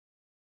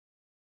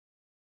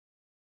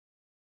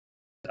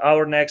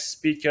Our next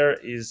speaker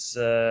is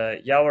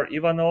Yavor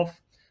Ivanov,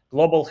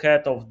 Global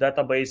Head of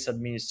Database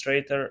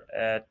Administrator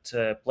at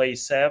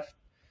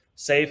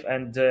Safe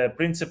and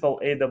Principal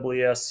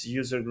AWS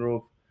User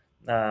Group,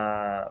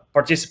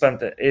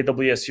 participant at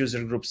AWS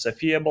User Group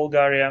Sofia,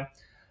 Bulgaria.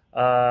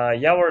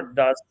 Yavor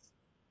does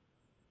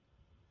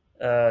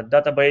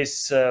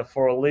database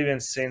for a living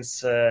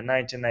since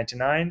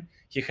 1999.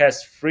 He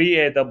has 3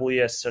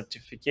 AWS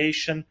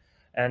certification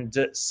and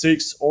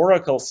 6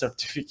 Oracle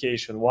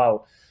certification.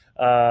 Wow,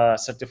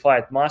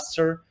 certified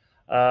master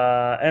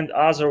and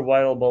other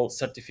valuable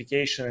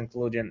certification,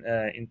 including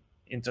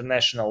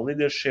international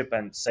leadership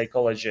and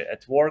psychology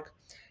at work.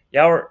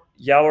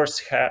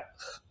 Yavor's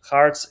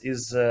heart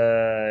is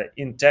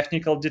in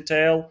technical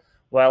detail,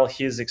 while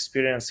his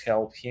experience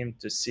helped him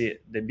to see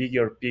the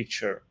bigger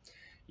picture.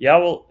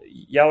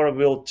 Yavor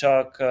will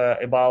talk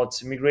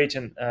about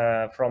migrating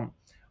from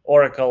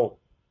Oracle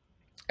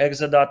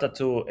Exadata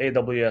to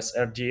AWS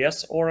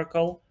RDS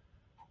Oracle.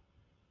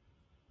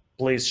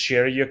 Please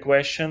share your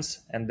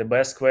questions, and the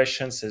best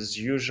questions, as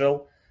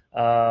usual,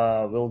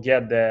 will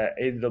get the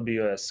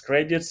AWS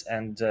credits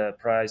and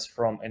prize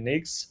from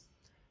NX.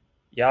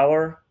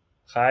 Yavor,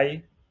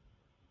 hi,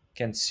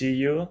 can see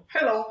you.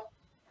 Hello.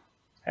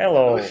 Do you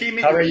Hello, see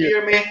me? how Do are you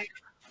you? hear me?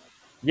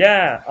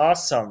 Yeah,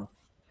 awesome.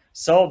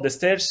 So the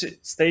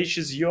stage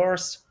is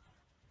yours.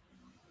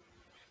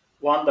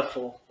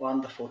 Wonderful,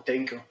 wonderful.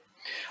 Thank you.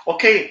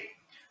 Okay,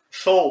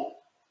 so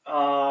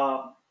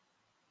uh,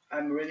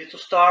 I'm ready to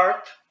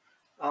start.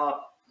 Uh,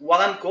 what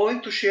I'm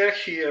going to share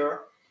here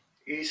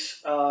is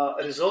a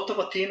result of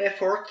a team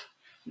effort.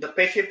 The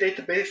Passive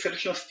Database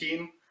Solutions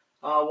team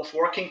was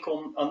working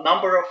on a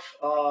number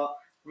of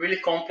really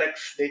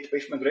complex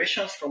database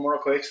migrations from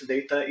Oracle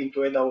Exadata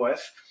into AWS.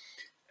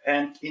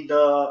 And in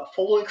the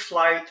following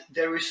slide,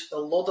 there is a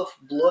lot of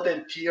blood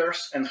and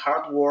tears and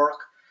hard work.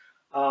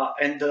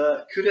 And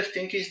the curious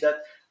thing is that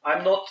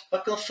I'm not a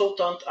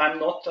consultant, I'm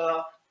not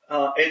a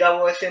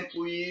AWS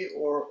employee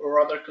or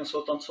other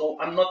consultant, so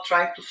I'm not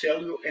trying to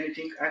sell you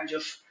anything. I'm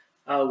just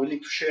willing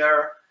to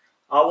share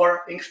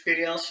our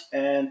experience,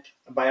 and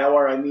by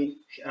our I mean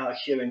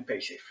here in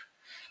Paysafe.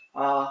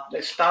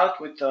 Let's start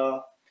with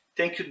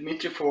thank you,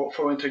 Dmitry,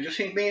 for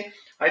introducing me.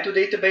 I do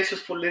databases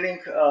for living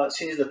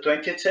since the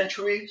 20th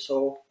century,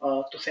 so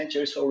 2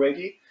 centuries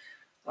already.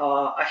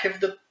 I have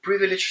the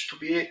privilege to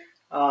be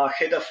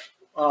head of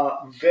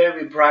a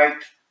very bright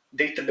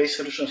database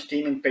solutions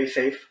team in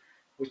Paysafe,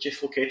 which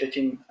is located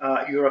in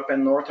Europe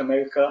and North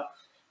America.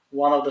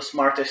 One of the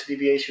smartest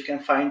DBAs you can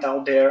find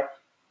out there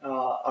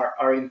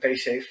are in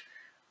Paysafe.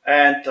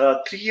 And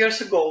 3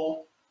 years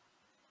ago,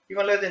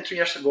 even less than 3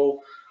 years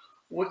ago,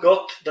 we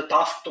got the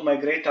task to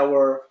migrate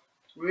our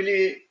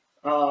really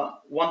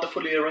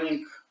wonderfully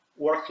running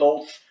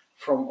workloads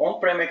from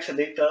on-prem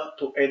Exadata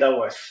to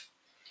AWS.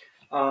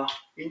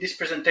 In this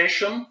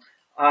presentation,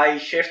 I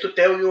have to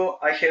tell you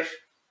I have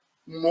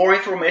more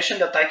information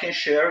that I can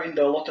share in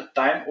the allotted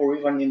time or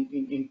even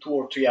in 2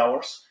 or 3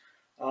 hours.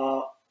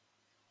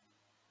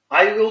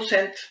 I will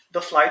send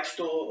the slides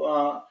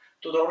to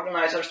the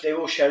organizers. They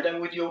will share them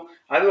with you.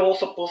 I will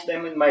also post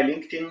them in my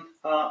LinkedIn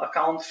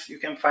accounts. You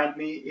can find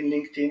me in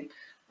LinkedIn.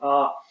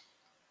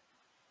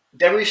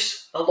 There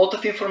is a lot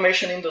of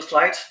information in the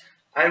slides.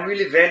 I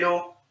really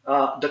value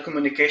the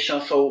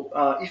communication. So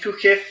if you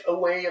have a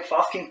way of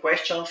asking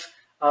questions,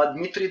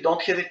 Dmitry,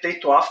 don't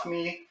hesitate to ask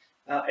me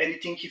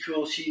anything if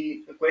you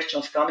see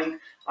questions coming.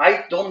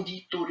 I don't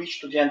need to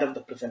reach to the end of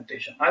the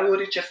presentation. I will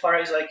reach as far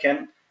as I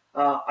can.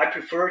 I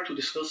prefer to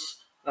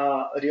discuss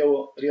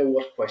real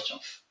world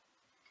questions.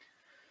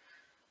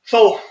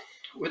 So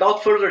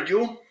without further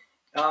ado,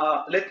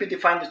 let me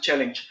define the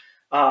challenge.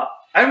 I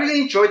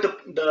really enjoyed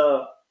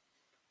the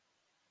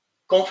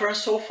conference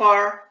so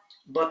far,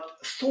 but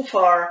so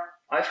far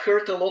I've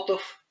heard a lot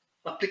of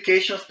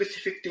application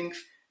specific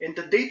things, and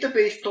the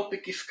database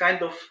topic is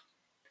kind of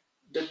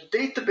the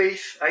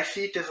database. I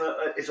see it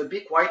as a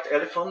big white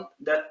elephant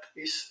that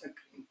is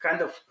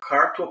kind of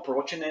hard to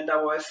approach in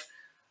AWS.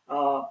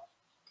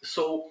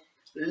 So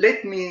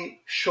let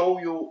me show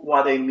you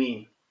what I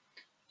mean.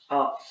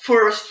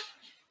 First,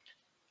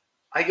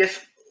 I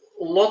guess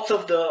lots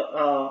of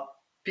the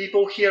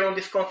people here on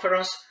this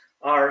conference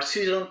are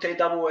seasoned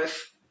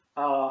AWS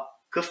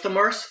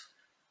customers.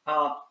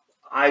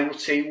 I would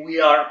say we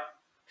are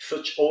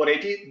such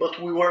already,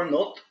 but we were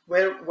not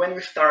when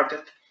we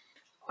started.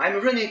 I'm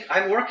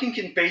working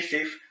in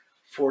Paysafe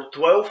for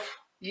 12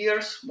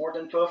 years, more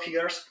than 12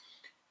 years.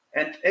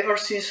 And ever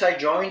since I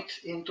joined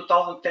in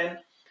 2010,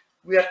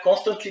 we are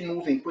constantly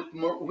moving.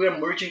 We are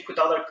merging with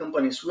other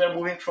companies. We are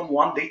moving from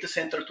one data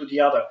center to the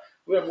other.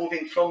 We are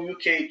moving from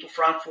UK to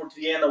Frankfurt,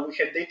 Vienna. We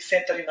have data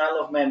center in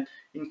Isle of Man,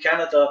 in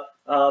Canada,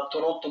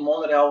 Toronto,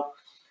 Montreal,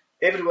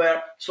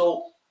 everywhere.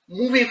 So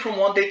moving from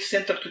one data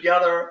center to the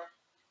other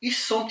is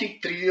something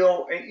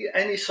trivial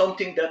and is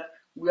something that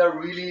we are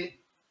really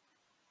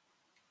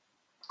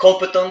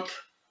competent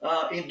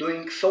in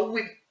doing. So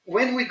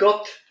when we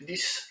got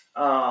this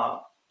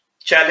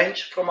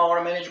challenge from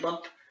our management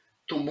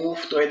to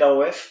move to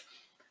AWS,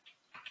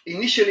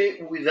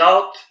 initially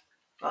without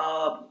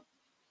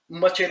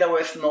much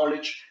AWS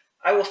knowledge,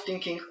 I was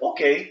thinking,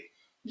 okay,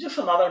 just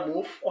another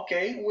move.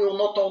 Okay, we will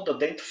not own the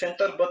data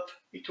center, but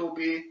it will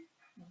be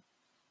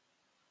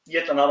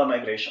yet another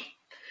migration.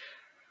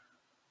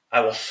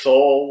 I was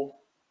so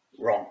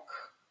wrong.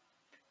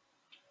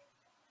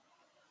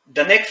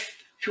 The next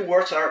few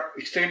words are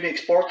extremely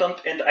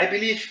important, and I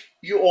believe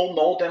you all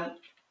know them,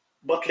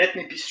 but let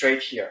me be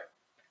straight here.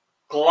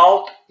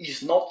 Cloud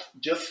is not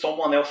just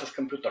someone else's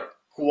computer.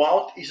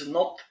 Cloud is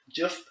not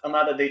just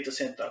another data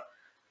center.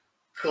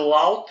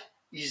 Cloud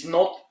is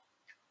not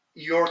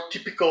your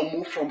typical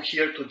move from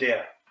here to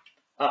there.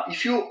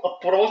 If you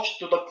approach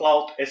to the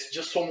cloud as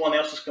just someone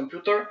else's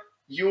computer,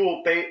 you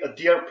will pay a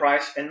dear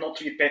price and not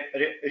reap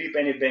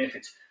any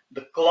benefits.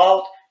 The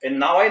cloud, and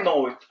now I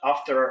know it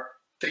after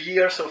 3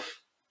 years of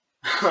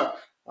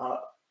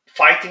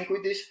fighting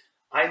with this,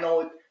 I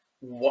know it.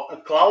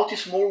 Cloud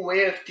is more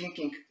way of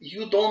thinking.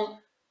 You don't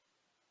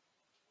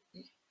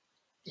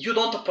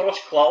approach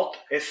cloud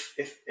as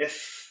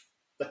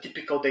a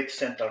typical data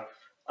center.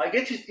 I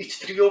guess it's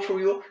trivial for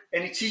you,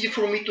 and it's easy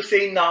for me to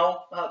say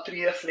now, 3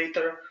 years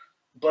later,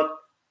 but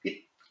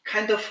it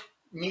kind of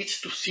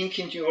needs to sink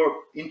into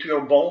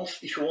your bones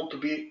if you want to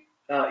be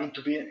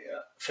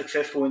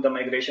successful in the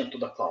migration to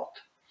the cloud.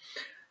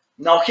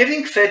 Now,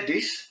 having said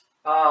this,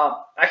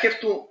 I have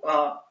to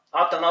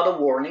add another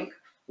warning.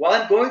 What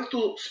I'm going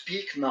to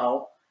speak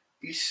now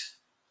is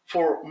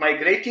for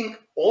migrating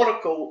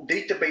Oracle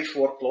database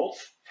workloads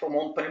from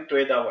on-prem to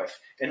AWS.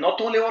 And not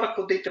only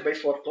Oracle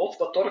database workloads,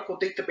 but Oracle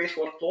database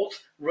workloads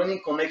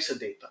running on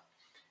Exadata.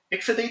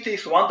 Exadata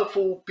is a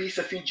wonderful piece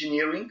of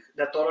engineering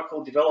that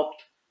Oracle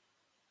developed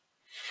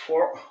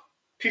for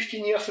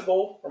 15 years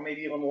ago, or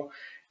maybe even more.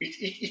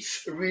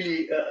 It's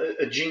really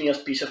a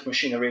genius piece of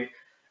machinery.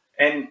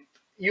 And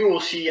you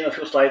will see in a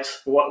few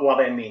slides what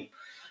I mean.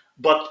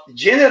 But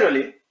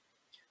generally,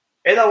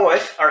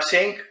 AWS are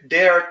saying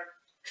there are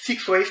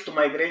 6 ways to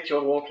migrate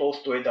your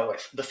workloads to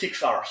AWS, the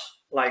 6 R's,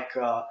 like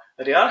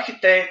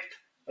re-architect,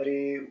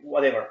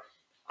 whatever.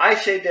 I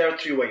say there are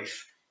 3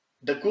 ways,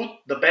 the good,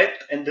 the bad,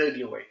 and the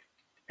ugly way.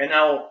 And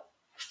I'll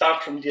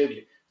start from the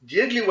ugly.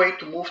 The ugly way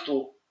to move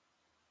to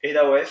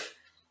AWS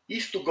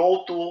is to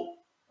go to,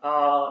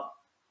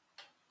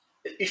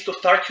 is to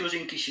start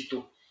using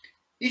EC2.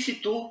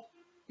 EC2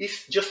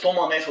 is just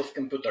someone else's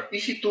computer.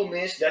 EC2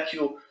 means that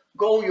you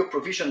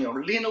provision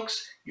your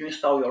Linux, you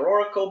install your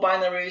Oracle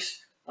binaries,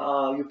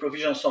 you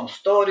provision some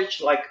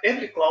storage. Like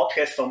every cloud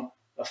has some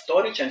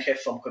storage and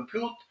has some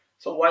compute,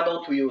 so why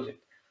don't we use it?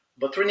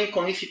 But running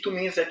on EC2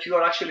 means that you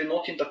are actually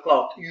not in the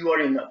cloud. You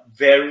are in a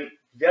very,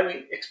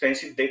 very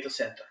expensive data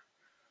center.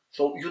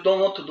 So you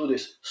don't want to do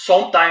this.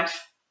 Sometimes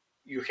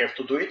you have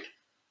to do it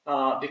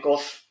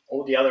because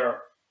all the other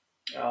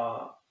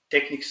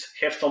techniques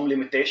have some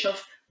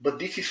limitations, but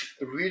this is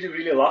really,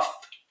 really last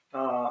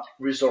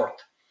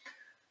resort.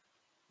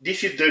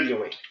 This is the ugly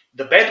way.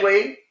 The bad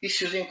way is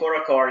using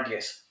Oracle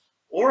RDS.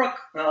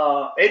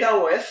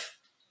 AWS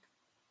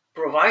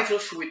provides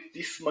us with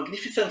this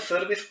magnificent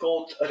service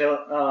called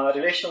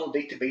Relational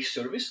Database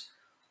Service,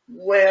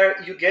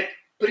 where you get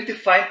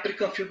predefined,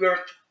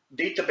 pre-configured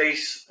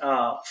database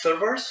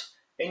servers,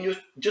 and you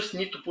just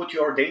need to put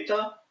your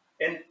data.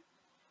 And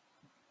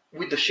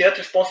with the shared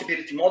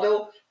responsibility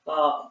model,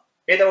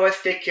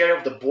 AWS take care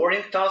of the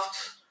boring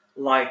tasks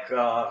like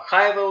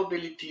high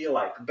availability,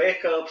 like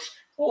backups,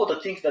 all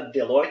the things that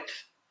Deloitte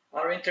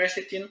are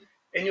interested in,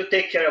 and you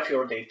take care of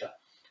your data.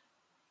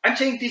 I'm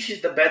saying this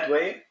is the bad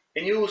way,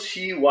 and you will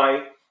see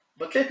why,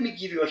 but let me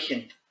give you a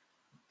hint.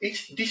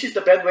 This is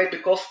the bad way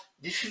because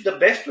this is the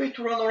best way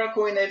to run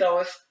Oracle in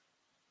AWS,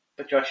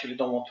 but you actually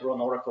don't want to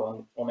run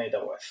Oracle on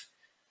AWS.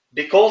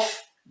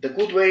 Because the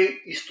good way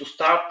is to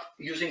start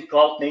using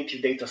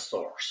cloud-native data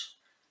stores.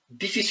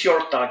 This is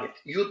your target.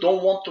 You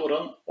don't want to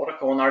run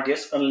Oracle on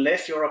RDS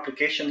unless your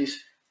application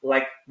is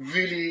like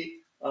really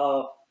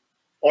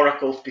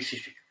Oracle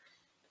specific.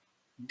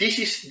 This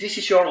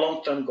is your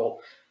long-term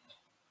goal.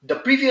 The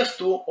previous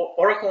two,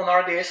 Oracle on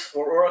RDS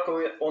or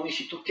Oracle on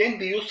EC2, can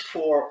be used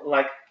for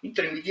like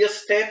intermediate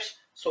steps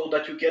so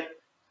that you get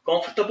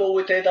comfortable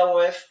with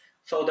AWS,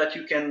 so that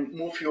you can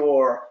move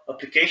your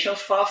applications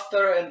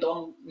faster and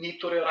don't need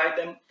to rewrite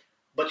them.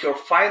 But your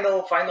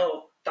final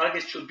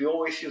target should be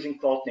always using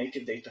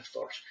cloud-native data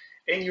stores.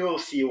 And you will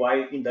see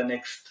why in the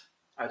next,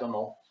 I don't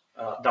know,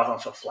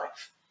 dozens of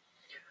slides.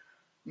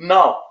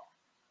 Now,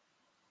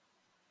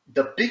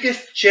 the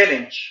biggest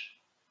challenge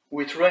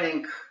with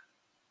running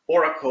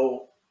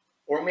Oracle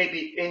or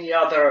maybe any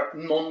other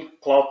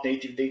non-cloud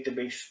native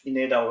database in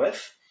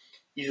AWS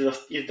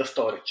is the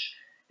storage.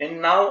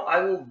 And now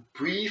I will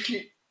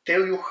briefly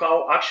tell you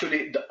how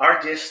actually the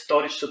RDS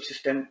storage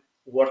subsystem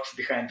works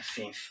behind the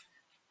scenes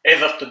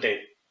as of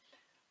today.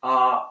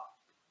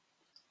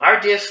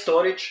 RDS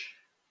storage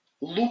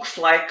looks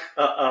like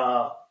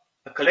a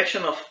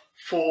collection of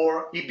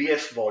 4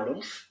 EBS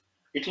volumes.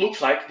 It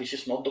looks like, this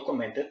is not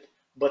documented,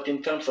 but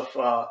in terms of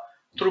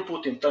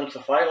throughput, in terms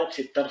of IOPS,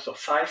 in terms of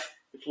size,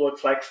 it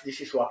looks like this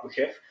is what we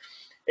have.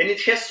 And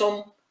it has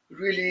some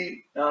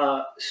really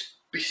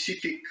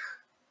specific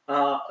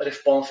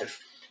responses.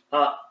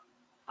 I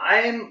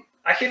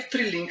have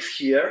 3 links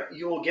here.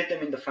 You will get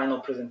them in the final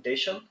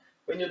presentation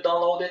when you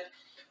download it.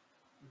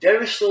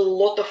 There is a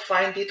lot of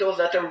fine details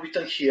that are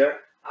written here.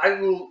 I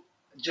will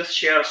just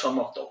share some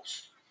of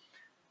those.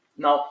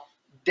 Now,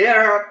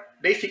 there are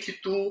basically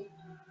 2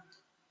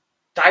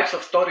 types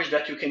of storage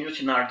that you can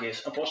use in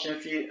RDS.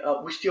 Unfortunately,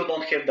 we still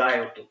don't have the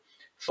IO2.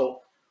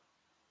 So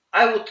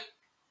I would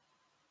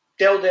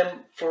tell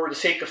them, for the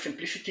sake of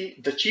simplicity,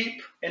 the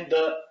cheap and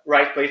the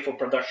right way for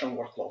production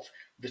workloads.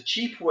 The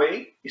cheap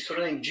way is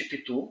running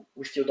GP2.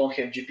 We still don't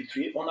have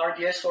GP3 on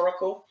RDS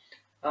Oracle.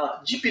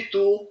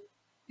 GP2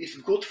 is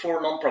good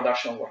for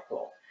non-production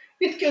workload.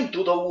 It can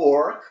do the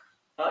work.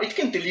 It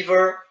can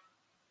deliver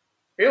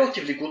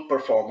relatively good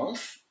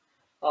performance,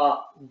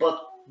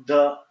 but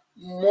the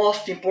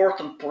most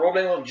important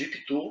problem of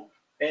GP2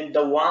 and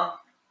the one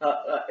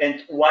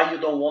and why you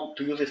don't want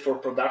to use it for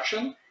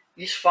production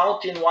is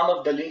found in one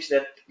of the links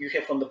that you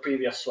have on the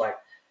previous slide.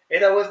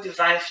 AWS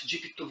designs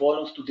GP2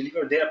 volumes to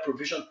deliver their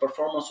provisioned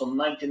performance on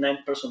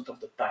 99% of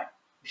the time.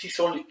 This is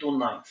only 2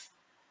 nines.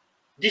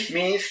 This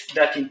means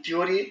that in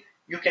theory,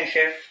 you can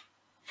have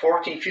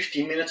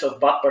 14-15 minutes of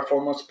bad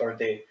performance per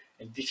day,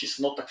 and this is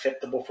not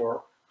acceptable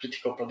for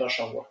critical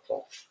production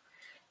workloads.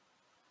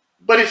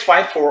 But it's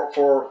fine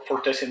for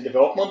test and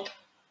development,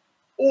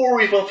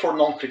 or even for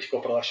non-critical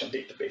production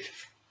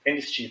databases, and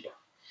it's cheaper.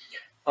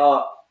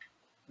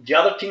 The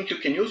other thing you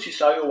can use is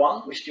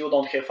IO1. We still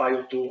don't have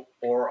IO2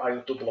 or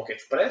IO2 Block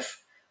Express.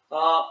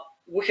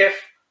 We have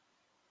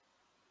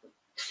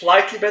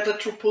slightly better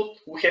throughput.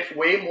 We have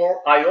way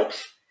more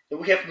IOPS, and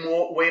we have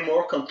way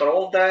more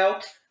control of the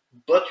IOPS,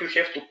 but you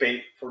have to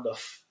pay for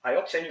those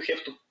IOPS, and you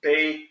have to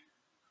pay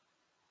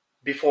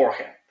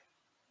beforehand.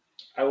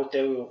 I will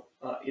tell you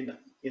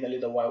in a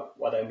little while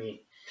what I mean.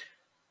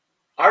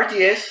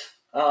 RDS,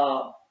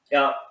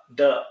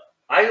 the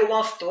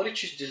IO1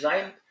 storage is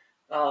designed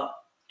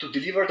to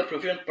deliver the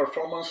provisioned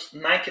performance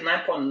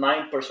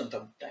 99.9% of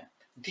the time.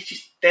 This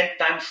is 10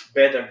 times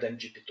better than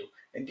GP2,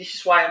 and this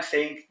is why I'm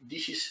saying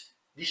this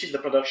is the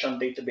production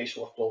database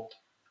workload.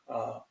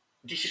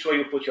 This is where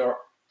you put your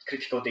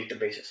critical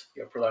databases,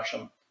 your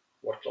production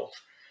workloads.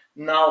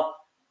 Now,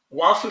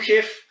 once we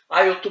have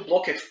IO2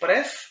 Block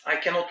Express, I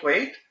cannot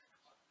wait.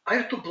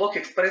 IO2 Block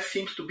Express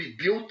seems to be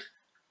built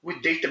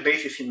with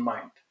databases in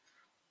mind.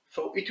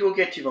 So it will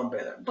get even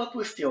better, but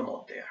we're still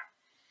not there.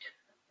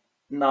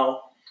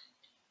 Now,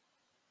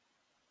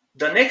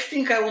 the next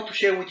thing I want to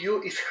share with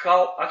you is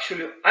how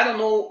actually, I don't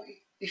know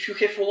if you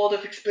have a lot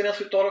of experience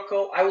with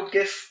Oracle. I would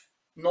guess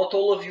not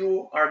all of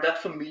you are that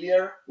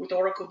familiar with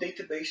Oracle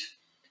database.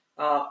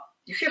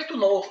 You have to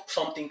know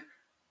something.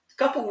 A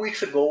couple of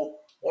weeks ago,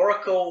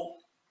 Oracle,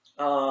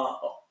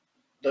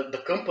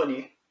 the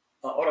company,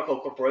 Oracle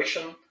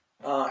Corporation,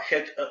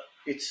 had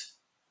its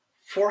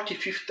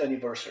 45th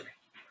anniversary.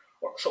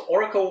 So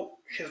Oracle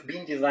has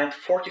been designed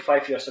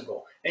 45 years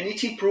ago, and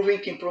it's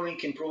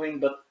improving,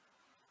 but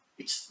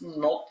it's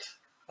not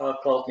a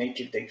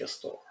cloud-native data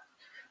store.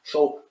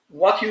 So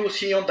what you will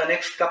see on the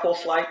next couple of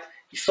slides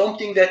is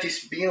something that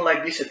is being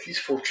like this at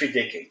least for 3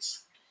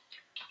 decades.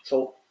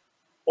 So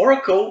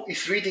Oracle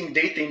is reading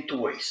data in 2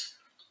 ways.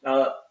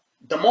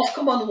 The most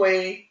common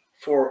way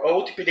for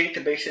OLTP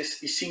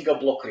databases is single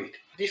block read.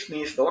 This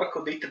means the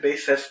Oracle database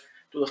says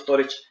to the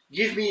storage,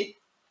 give me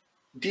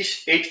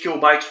this 8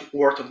 kilobytes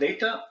worth of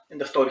data, and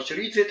the storage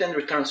reads it and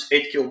returns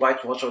 8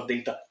 kilobytes worth of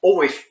data,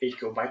 always 8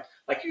 kilobytes.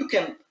 Like, you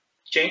can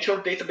change your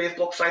database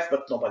block size,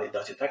 but nobody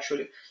does it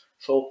actually.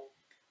 So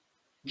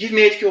give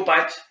me 8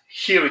 kilobytes,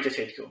 here it is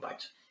 8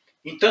 kilobytes.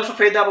 In terms of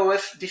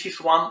AWS, this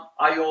is one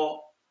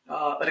IO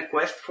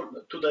request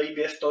to the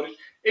EBS storage,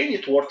 and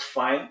it works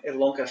fine as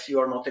long as you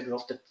are not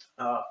exhausted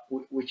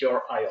with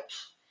your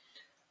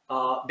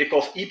IOPS.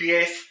 Because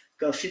EBS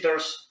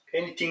considers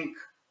anything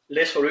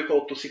less or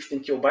equal to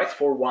 16 kilobytes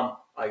for one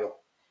IO.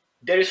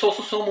 There is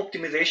also some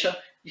optimization.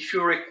 If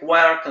you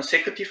require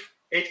consecutive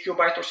 8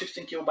 kilobyte or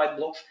 16 kilobyte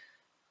blocks,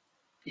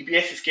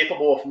 EBS is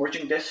capable of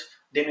merging this,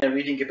 then and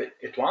reading it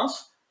at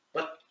once,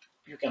 but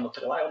you cannot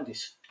rely on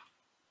this.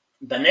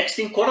 The next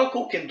thing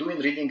Oracle can do in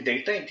reading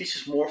data, and this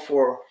is more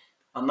for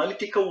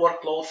analytical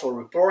workloads or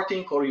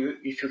reporting, or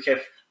if you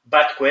have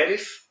bad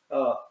queries,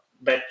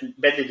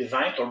 badly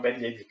designed or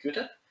badly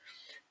executed,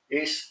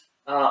 is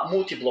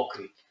multi-block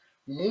read.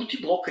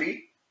 Multi-block read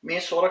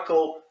means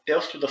Oracle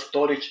tells to the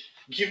storage,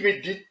 give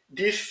me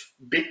this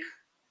big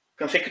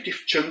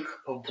consecutive chunk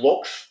of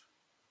blocks,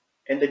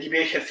 and the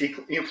DBA has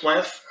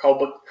influence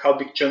how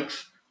big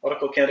chunks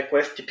Oracle can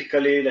request.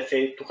 Typically, let's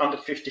say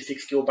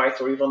 256 kilobytes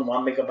or even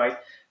 1 megabyte.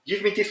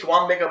 Give me this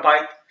 1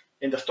 megabyte,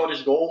 and the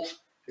storage goes,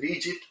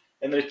 reads it,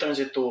 and returns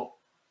it to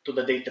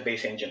the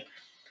database engine.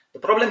 The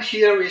problem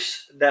here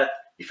is that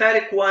if I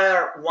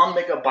require 1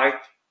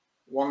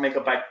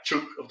 megabyte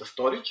chunk of the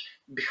storage,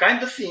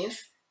 behind the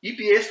scenes,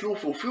 EBS will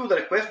fulfill the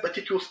request, but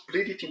it will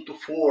split it into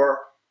 4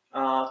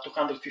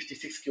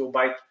 256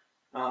 kilobyte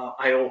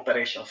IO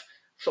operations.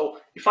 So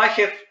if I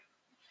have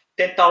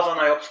 10,000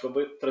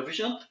 IOPS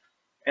provisioned,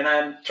 and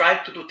I'm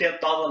trying to do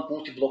 10,000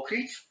 multi-block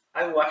reads,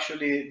 I will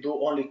actually do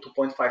only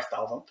 2.5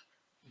 thousand,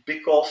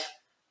 because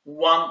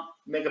 1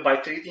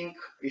 megabyte reading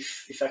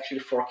is actually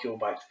 4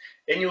 kilobytes.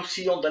 And you'll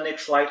see on the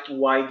next slide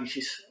why this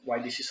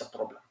is a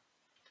problem.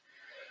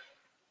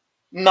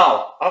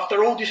 Now,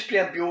 after all this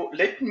preamble,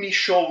 let me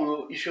show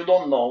you, if you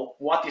don't know,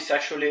 what is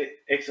actually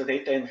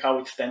Exadata and how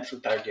it stands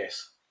with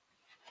RDS.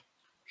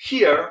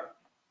 Here,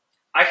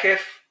 I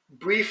have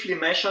briefly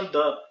mentioned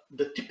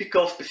the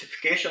typical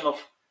specification of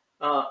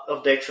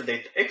the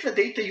Exadata.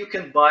 Exadata, you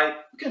can buy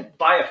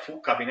a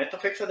full cabinet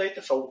of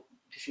Exadata, so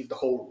this is the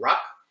whole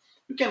rack.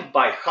 You can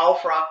buy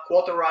half rack,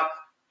 quarter rack,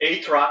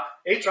 8 rack.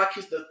 8 rack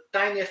is the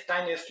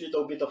tiniest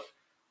little bit of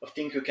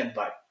thing you can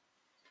buy.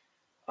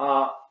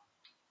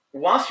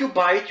 Once you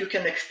buy it, you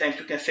can extend.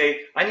 You can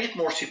say, I need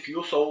more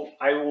CPU, so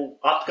I will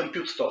add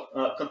compute node,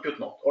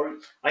 or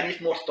I need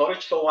more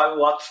storage, so I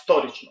will add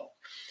storage node.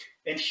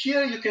 And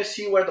here you can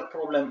see where the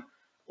problem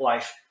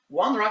lies.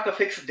 One rack of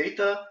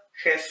Exadata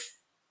has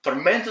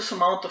tremendous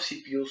amount of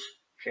CPUs,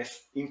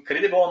 has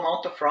incredible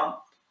amount of RAM.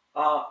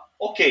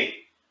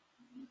 Okay,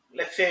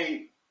 let's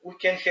say we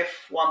can have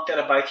 1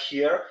 terabyte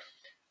here.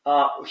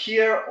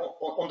 Here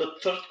on the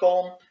third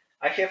column,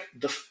 I have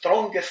the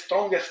strongest,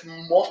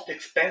 most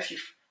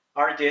expensive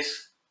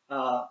RDS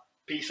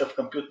piece of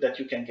compute that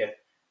you can get.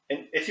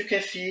 And as you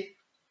can see,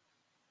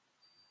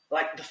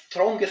 like the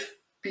strongest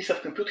piece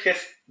of compute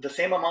has the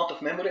same amount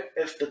of memory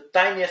as the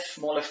tiniest,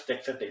 smallest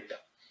Exadata.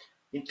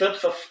 In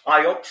terms of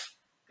IOPS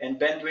and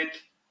bandwidth,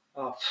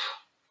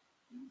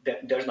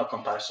 there's no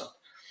comparison.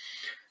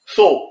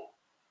 So,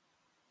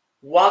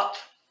 what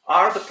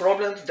are the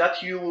problems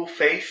that you will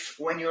face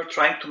when you're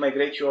trying to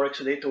migrate your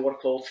Exadata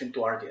workloads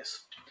into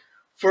RDS?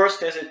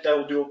 First, as I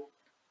told you,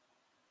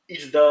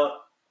 is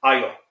the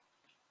I/O.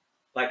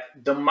 Like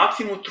the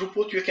maximum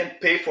throughput you can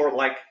pay for,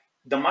 like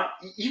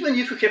even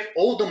if you have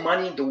all the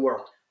money in the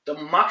world, the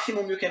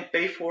maximum you can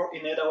pay for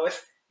in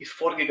AWS is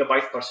 4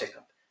 gigabytes per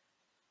second.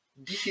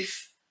 This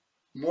is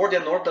more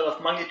than order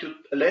of magnitude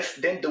less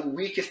than the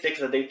weakest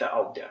Exadata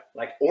out there,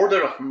 like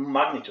order of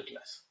magnitude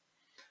less.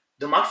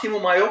 The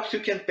maximum IOPS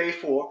you can pay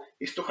for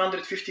is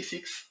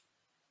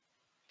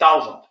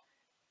 256,000,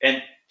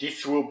 and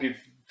this will be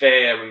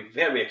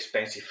very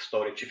expensive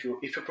storage if you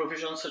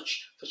provision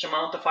such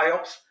amount of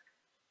IOPS.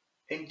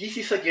 And this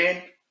is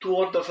again 2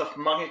 orders of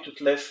magnitude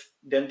less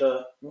than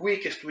the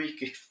weakest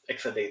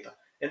Exadata.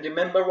 And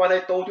remember what I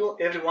told you,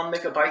 every 1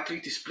 megabyte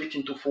read is split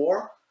into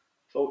 4,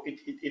 so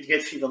it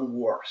gets even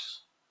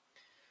worse.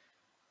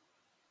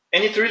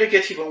 And it really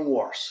gets even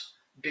worse,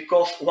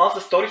 because once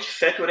the storage is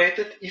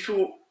saturated, if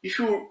you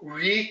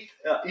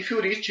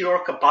reach your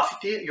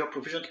capacity, your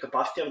provisioned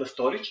capacity of the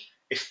storage,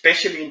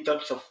 especially in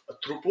terms of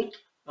throughput,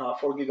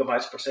 4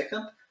 gigabytes per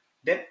second,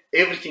 then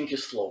everything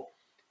is slow.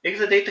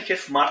 Exadata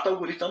has smart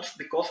algorithms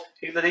because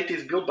Exadata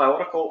is built by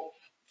Oracle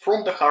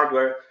from the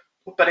hardware,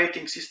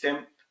 operating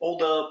system, all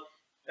the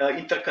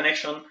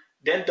interconnection,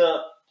 then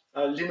the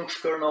Linux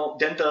kernel,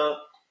 then the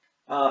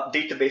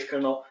database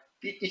kernel.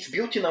 It's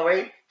built in a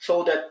way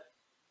so that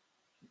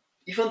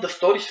even the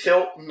storage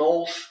cell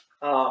knows,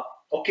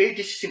 okay,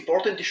 this is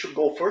important, this should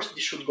go first,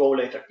 this should go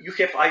later. You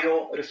have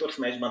I/O resource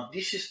management.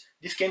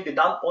 This can be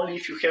done only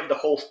if you have the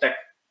whole stack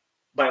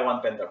by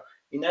one vendor.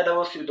 In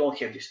AWS, you don't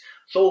have this.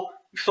 So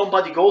if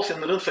somebody goes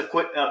and runs a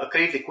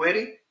crazy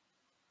query,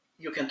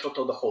 you can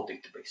throttle the whole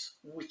database,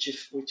 which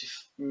is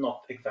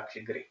not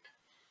exactly great.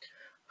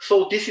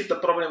 So this is the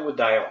problem with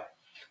the I/O.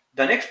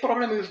 The next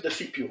problem is the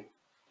CPU.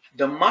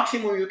 The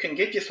maximum you can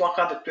get is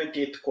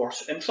 128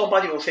 cores. And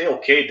somebody will say,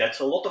 okay, that's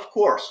a lot of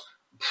cores.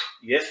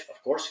 Yes, of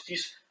course it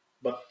is.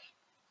 But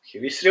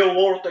here is real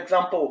world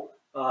example.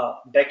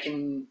 Back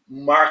in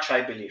March,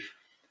 I believe,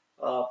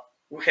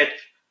 we had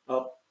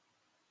a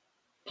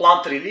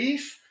plant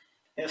release,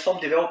 and some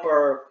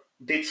developer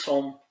did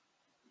some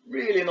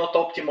really not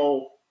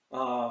optimal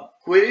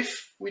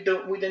queries with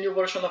the new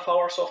version of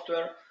our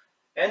software.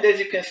 And as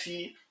you can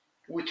see,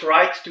 we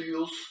tried to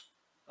use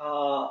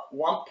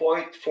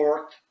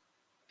 1.4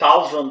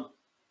 thousand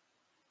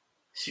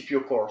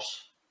CPU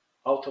cores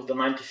out of the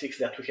 96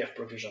 that we have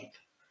provisioned.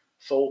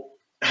 So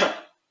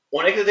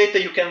on Exadata,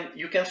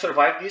 you can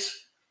survive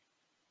this.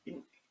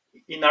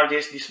 In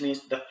RDS, this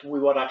means that we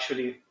were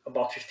actually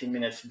about 15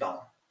 minutes down.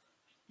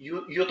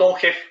 You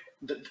don't have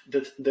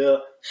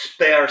the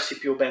spare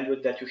CPU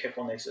bandwidth that you have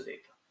on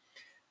Exadata.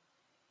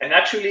 And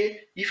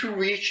actually, if you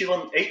reach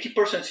even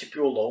 80%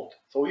 CPU load,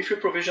 so if you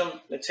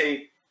provision, let's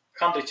say,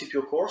 100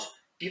 CPU cores,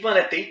 even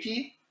at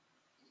 80,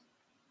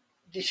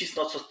 this is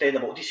not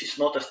sustainable. This is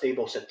not a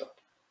stable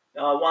setup.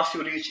 Once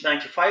you reach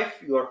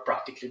 95, you are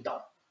practically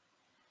down.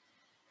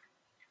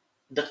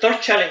 The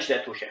third challenge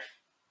that we have,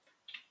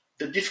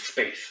 the disk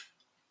space.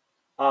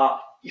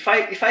 If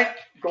I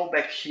go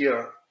back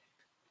here,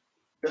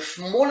 the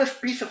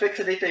smallest piece of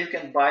Exadata you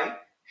can buy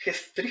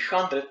has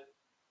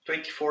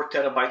 324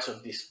 terabytes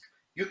of disk.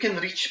 You can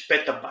reach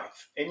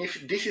petabytes. And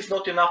if this is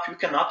not enough, you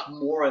can add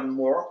more and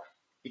more.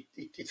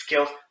 It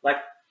scales.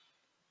 Like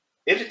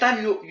every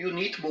time you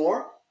need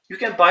more, you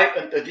can buy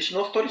an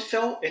additional storage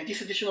cell, and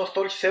this additional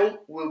storage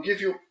cell will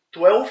give you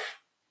 12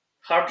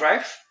 hard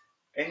drives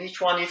and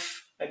each one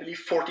is, I believe,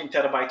 14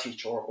 terabytes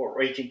each,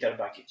 or 18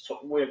 terabytes each. So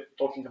we're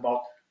talking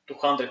about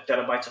 200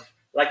 terabytes of,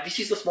 like, this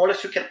is the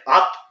smallest you can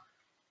add.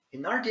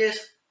 In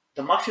RDS,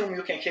 the maximum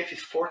you can have is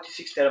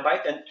 46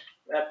 terabytes, and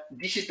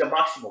this is the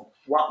maximum.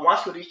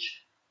 Once you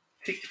reach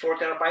 64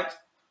 terabytes,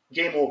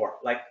 game over.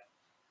 Like,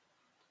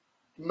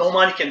 no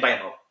money can buy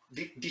now.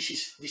 This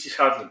is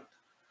hard limit.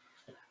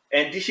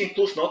 And this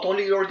includes not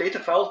only your data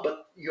files,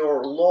 but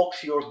your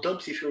logs, your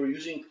dumps, if you're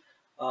using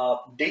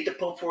data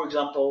pump, for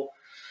example.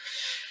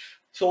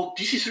 So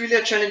this is really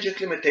a challenging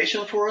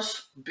limitation for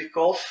us,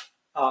 because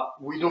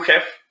we do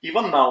have,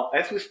 even now,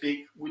 as we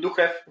speak, we do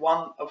have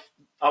one of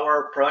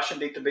our production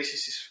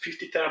databases is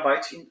 50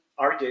 terabytes in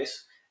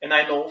RDS. And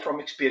I know from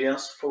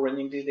experience for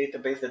running this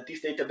database that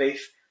this database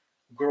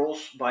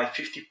grows by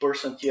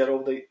 50% year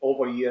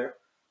over year.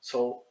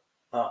 So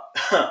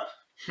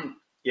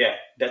yeah,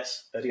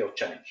 that's a real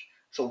challenge.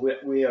 So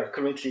we are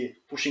currently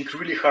pushing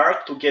really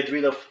hard to get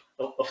rid of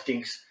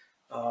things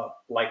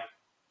like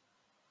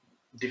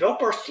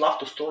developers love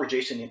to store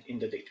JSON in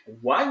the data.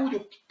 Why would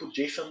you put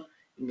JSON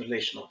in a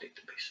relational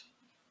database?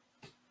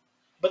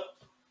 But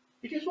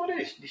it is what it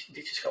is. This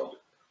is how it is.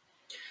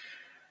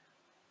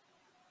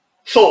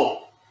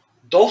 So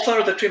those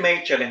are the three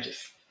main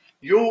challenges.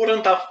 You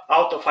run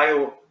out of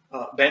IO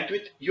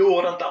bandwidth, you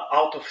run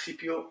out of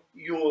CPU,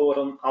 you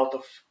run out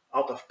of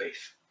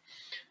space.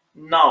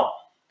 Now,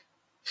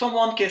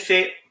 someone can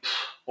say,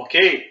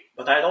 okay,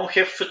 but I don't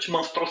have such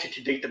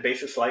monstrosity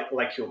databases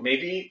like you.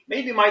 Maybe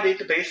my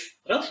database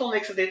runs on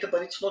Exadata,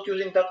 but it's not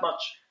using that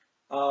much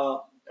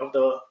of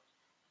the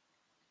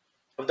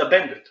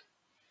bandwidth.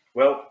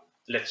 Well,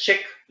 let's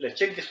check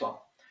this one.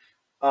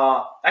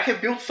 I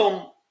have built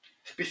some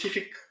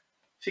specific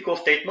SQL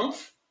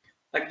statements.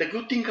 Like, the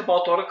good thing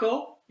about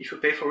Oracle, if you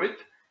pay for it,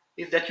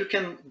 is that you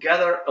can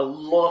gather a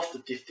lot of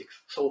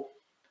statistics. So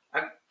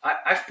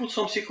I've put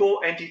some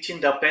SQL, and it's in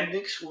the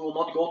appendix. We will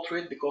not go through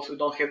it because we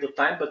don't have the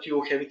time, but you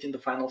will have it in the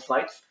final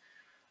slides.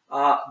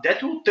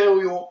 That will tell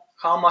you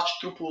how much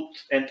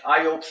throughput and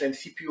IOPS and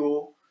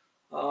CPU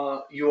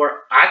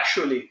your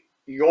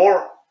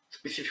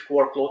specific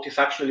workload is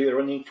actually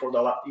running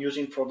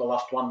using for the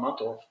last 1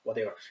 month or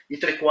whatever.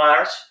 It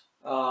requires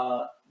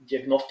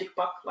diagnostic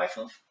pack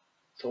license,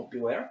 so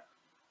beware.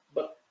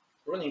 But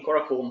running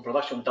Oracle in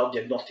production without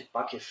diagnostic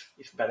pack is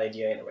a bad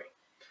idea anyway.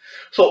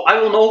 So I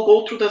will now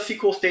go through the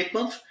SQL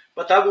statements,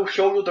 but I will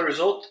show you the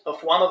result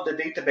of one of the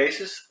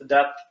databases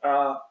that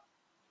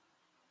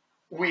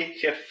we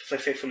have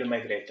successfully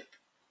migrated.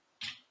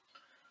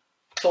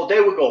 So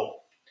there we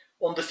go.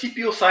 On the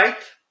CPU side,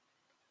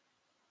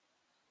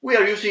 we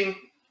are using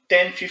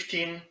 10,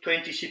 15,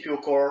 20 CPU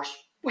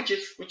cores, which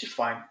is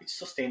fine. It's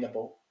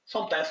sustainable.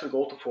 Sometimes we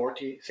go to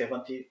 40,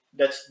 70.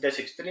 That's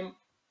extreme.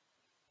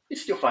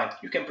 It's still fine.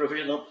 You can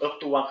provision up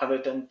to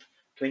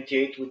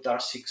 128 with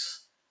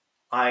R6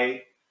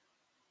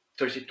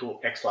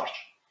 I32X large.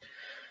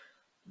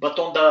 But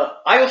on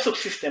the IO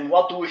subsystem,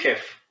 what do we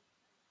have?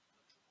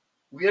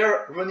 We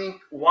are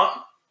running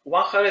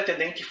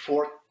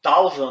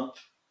 184,000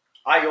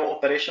 IO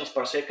operations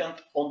per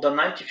second on the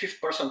 95th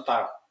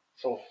percentile.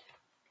 So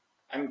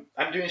I'm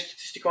doing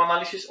statistical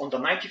analysis. On the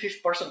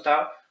 95th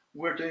percentile,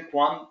 we're doing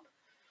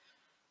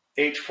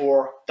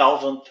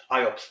 184,000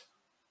 IOPS.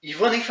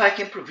 Even if I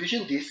can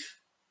provision this,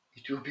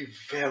 it will be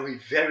very,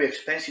 very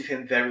expensive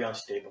and very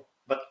unstable.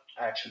 But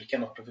I actually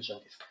cannot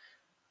provision this.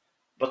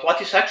 But what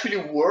is actually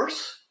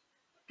worse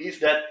is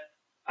that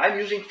I'm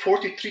using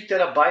 43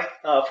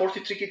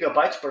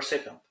 gigabytes per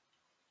second.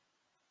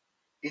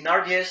 In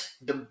RDS,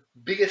 the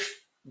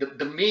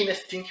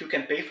meanest thing you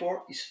can pay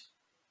for is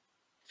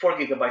 4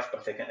 gigabytes per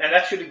second. And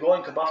actually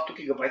going above 2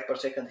 gigabytes per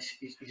second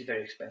is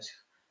very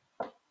expensive.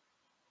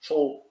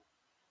 So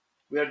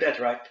we are dead,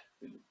 right?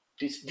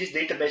 This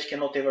database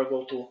cannot ever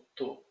go to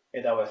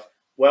AWS.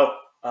 Well,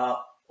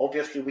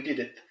 obviously we did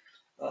it.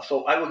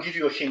 So I will give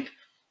you a hint.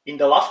 In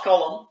the last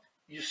column,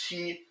 you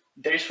see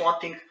there is one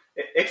thing.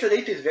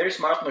 Exadata is a very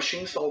smart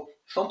machine, so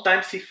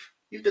sometimes if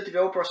the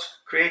developers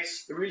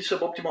creates a really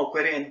suboptimal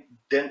query and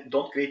then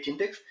don't create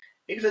index,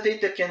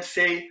 Exadata can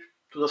say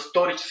to the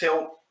storage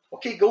cell,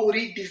 okay, go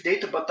read this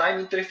data, but I'm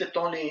interested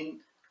only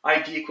in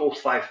ID equals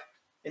 5.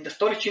 And the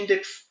storage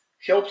index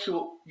helps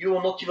you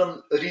will not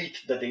even read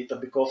the data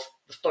because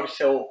the storage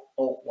cell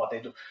know what they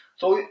do.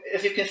 So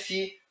as you can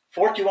see,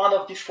 41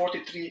 of these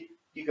 43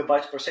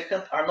 gigabytes per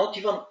second are not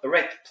even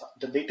read.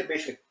 The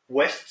database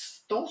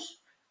requests those,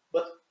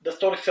 but the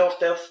storage cell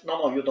tells,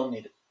 no, you don't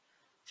need it.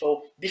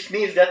 So this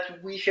means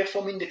that we have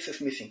some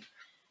indexes missing.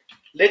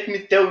 Let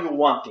me tell you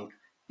one thing.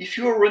 If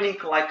you're running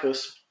like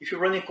us, if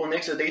you're running on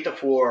Exadata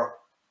for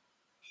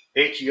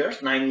 8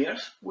 years, 9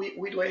 years with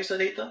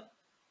Exadata,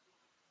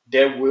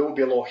 there will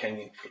be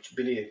low-hanging fruits,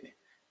 believe me.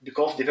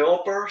 Because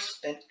developers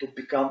tend to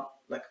become,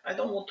 like, I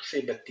don't want to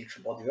say bad things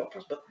about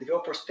developers, but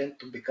developers tend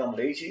to become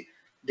lazy.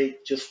 They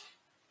just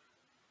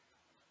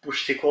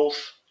push SQLs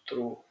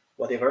through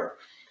whatever,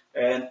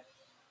 and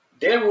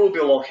there will be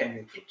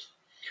low-hanging fruits.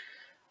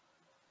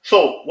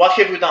 So what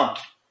have we done?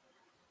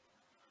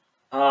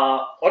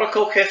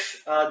 Oracle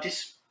has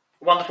this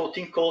wonderful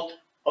thing called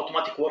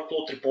automatic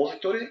workload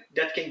repository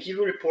that can give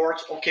you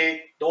reports.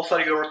 Okay, those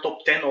are your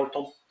top 10 or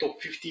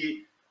top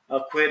 50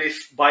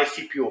 queries by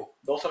CPU.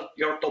 Those are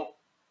your top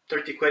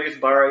 30 queries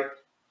by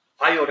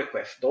IO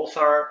requests. Those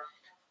are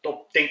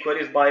top 10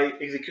 queries by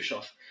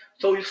executions.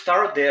 So you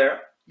start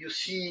there, you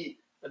see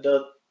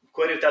the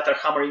queries that are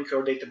hammering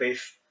your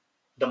database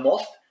the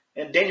most,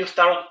 and then you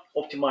start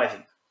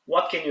optimizing.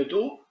 What can you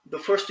do? The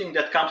first thing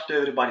that comes to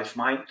everybody's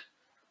mind,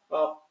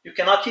 you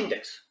cannot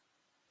index.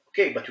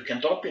 Okay, but you can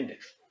drop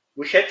index.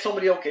 We had some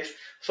real case.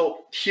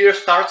 So here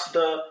starts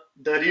the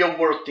real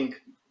world thing.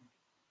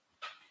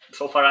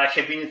 So far I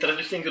have been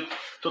introducing you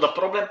to the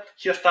problem.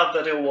 Here starts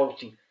the real world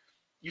thing.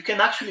 You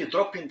can actually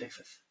drop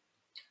indexes.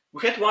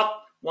 We had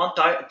one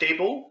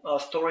table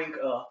storing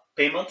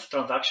payments,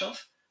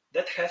 transactions,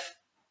 that has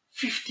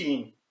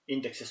 15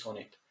 indexes on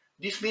it.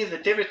 This means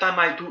that every time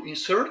I do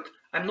insert,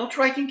 I'm not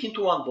writing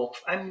into one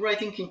box, I'm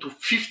writing into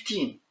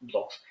 15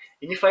 blocks.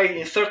 And if I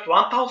insert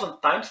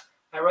 1,000 times,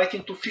 I write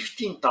into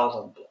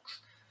 15,000 blocks.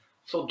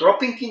 So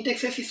dropping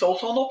indexes is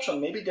also an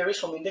option. Maybe there is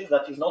some index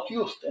that is not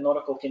used, and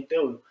Oracle can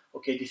tell you,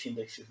 okay, this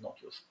index is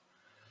not used.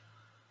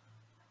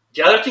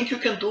 The other thing you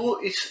can do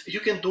is you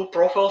can do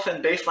profiles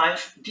and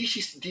baselines. This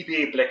is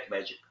DBA black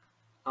magic.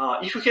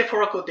 If you have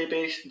Oracle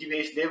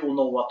DBAs, they will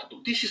know what to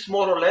do. This is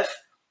more or less,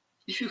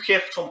 if you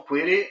have some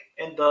query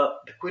and the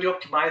query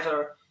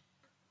optimizer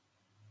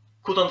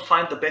couldn't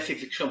find the best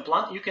execution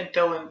plan, you can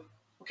tell him,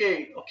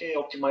 okay,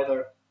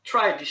 optimizer,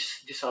 try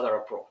this other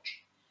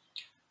approach.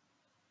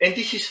 And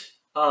this is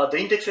the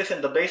indexes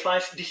and the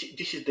baselines.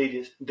 This is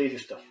daisy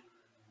stuff.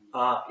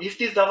 If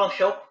this doesn't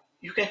help,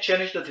 you can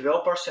challenge the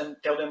developers and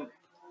tell them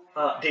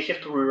they have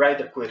to rewrite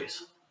the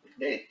queries.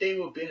 They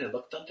will be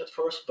reluctant at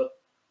first, but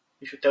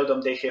if you tell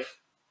them they have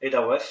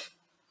AWS,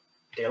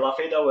 they love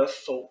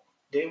AWS, so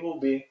they will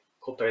be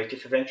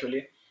cooperative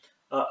eventually.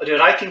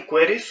 Rewriting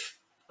queries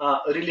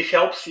really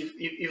helps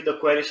if the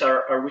queries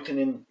are written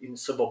in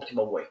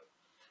suboptimal way.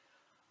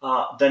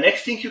 The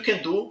next thing you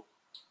can do,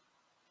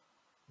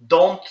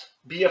 don't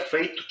be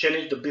afraid to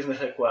challenge the business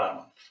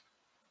requirements.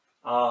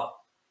 I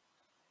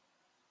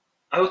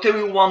will tell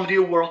you one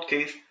real world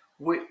case.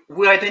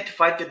 We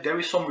identified that there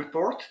is some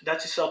report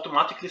that is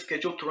automatically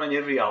scheduled to run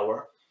every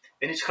hour,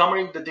 and it's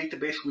hammering the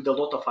database with a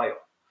lot of I/O.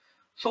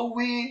 So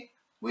we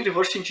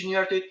reverse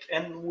engineered it,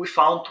 and we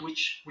found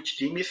which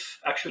team is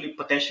actually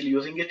potentially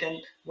using it,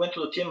 and went to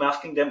the team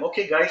asking them,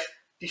 okay guys,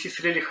 this is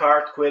really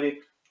hard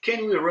query.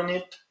 Can we run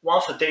it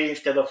once a day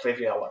instead of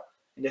every hour?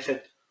 And they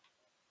said,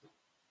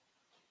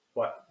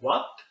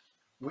 what?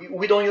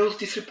 We don't use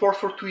this report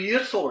for 2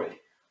 years already.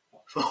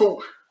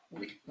 So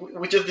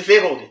we just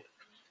disabled it.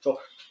 So,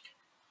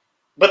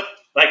 but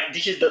like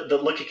this is the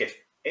lucky case.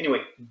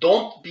 Anyway,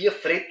 don't be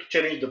afraid to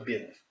challenge the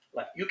business.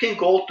 Like you can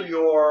go to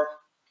your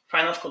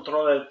finance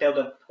controller and tell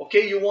them,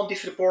 okay, you want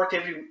this report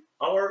every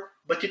hour,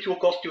 but it will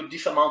cost you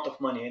this amount of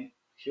money. And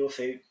he'll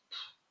say,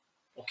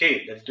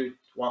 okay, let's do it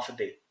once a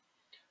day.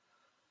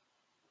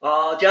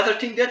 The other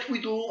thing that we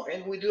do,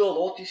 and we do a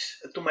lot,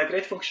 is to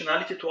migrate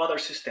functionality to other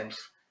systems.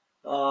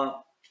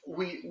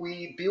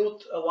 We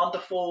built a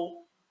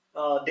wonderful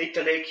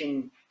data lake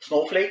in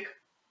Snowflake,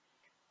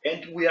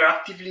 and we are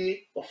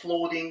actively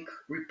offloading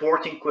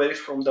reporting queries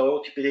from the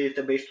OTP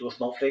database to the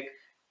Snowflake.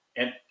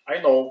 And I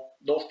know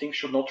those things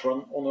should not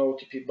run on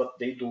OTP, but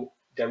they do.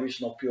 There is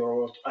no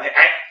pure OTP.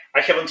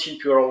 I haven't seen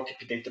pure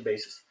OTP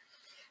databases.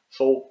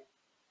 So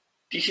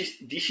this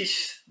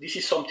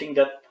is something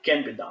that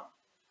can be done.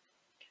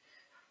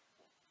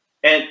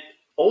 And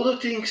all the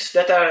things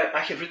that I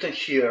have written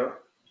here,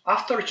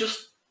 after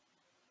just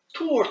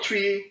 2 or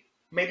 3,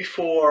 maybe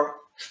 4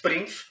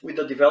 sprints with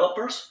the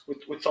developers,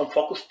 with some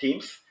focus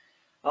teams,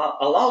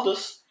 allowed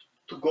us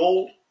to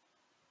go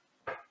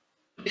to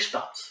the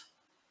stats.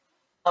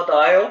 The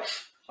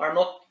IOPS are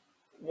not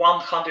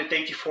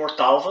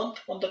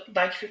 184,000 on the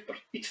 95th,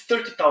 it's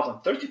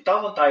 30,000.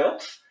 30,000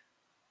 IOPS,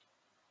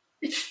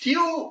 it's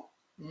still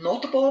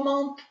notable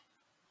amount,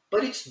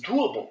 but it's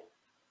doable.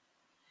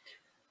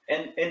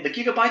 And the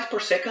gigabytes per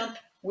second,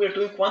 we're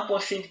doing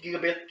 1.6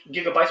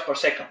 gigabytes per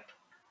second,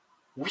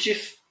 which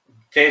is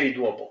very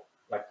doable.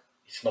 Like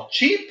it's not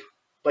cheap,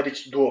 but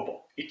it's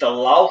doable. It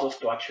allows us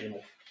to actually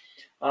move.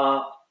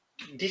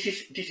 This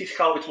is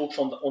how it looks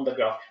on the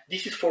graph.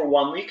 This is for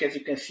 1 week. As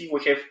you can see,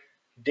 we have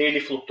daily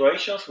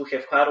fluctuations. We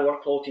have higher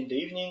workload in the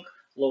evening,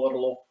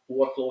 lower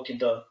workload in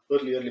the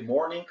early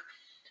morning.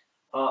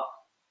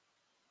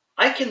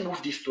 I can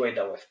move this to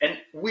AWS, and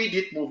we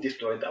did move this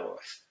to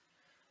AWS.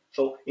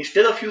 So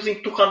instead of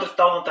using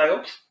 200,000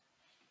 IOPS,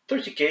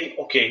 30K,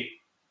 okay,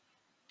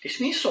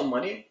 this needs some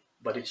money,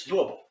 but it's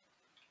doable.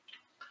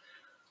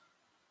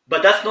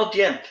 But that's not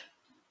the end,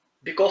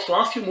 because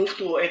once you move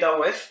to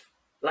AWS,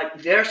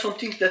 like there are some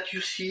things that you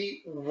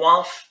see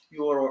once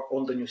you're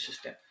on the new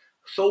system.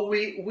 So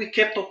we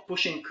kept on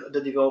pushing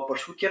the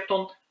developers, we kept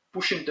on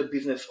pushing the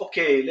business.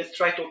 Okay, let's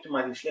try to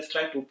optimize this, let's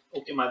try to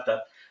optimize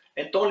that.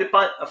 And only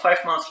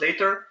 5 months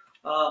later,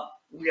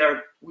 we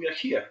are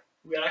here.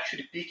 We are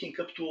actually peaking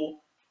up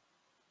to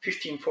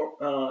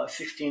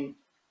 16,000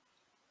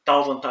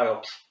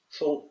 IOPS.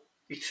 So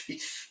it's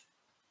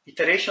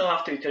iteration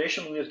after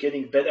iteration, we are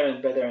getting better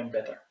and better and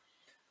better.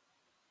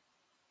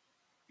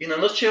 In a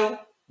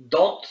nutshell,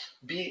 don't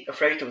be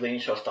afraid of the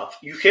initial stuff.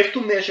 You have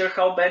to measure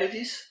how bad it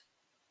is.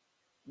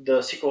 The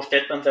SQL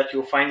statements that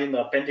you'll find in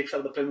the appendix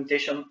of the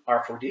presentation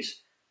are for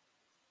this.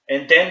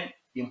 And then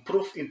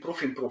improve,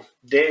 improve, improve.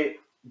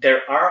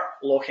 There are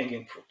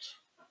low-hanging fruits.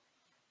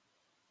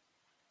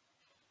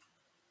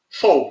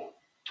 So,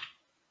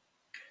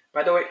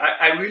 by the way,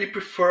 I really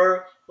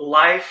prefer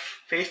live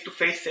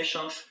face-to-face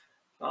sessions.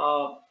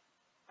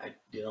 I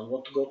didn't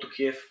want to go to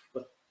Kiev,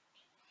 but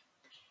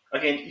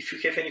again, if you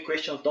have any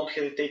questions, don't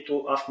hesitate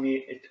to ask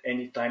me at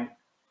any time,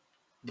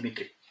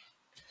 Dmitry.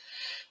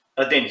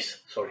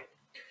 Dennis, sorry.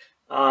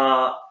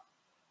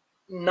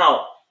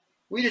 Now,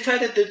 we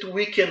decided that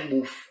we can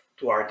move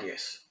to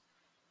RDS.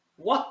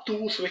 What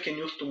tools we can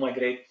use to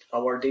migrate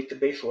our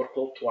database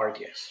workload to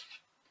RDS?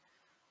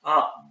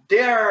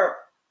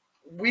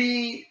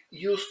 We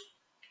use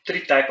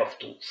three types of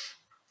tools.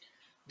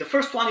 The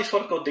first one is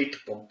Oracle Data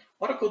Pump.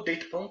 Oracle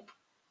Data Pump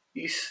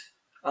is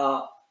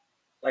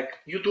like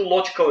you do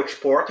logical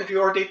export of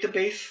your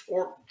database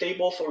or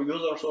tables or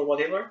users or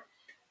whatever,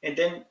 and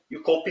then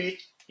you copy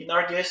it in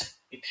RDS.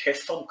 It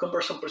has some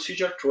cumbersome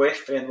procedure through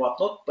S3 and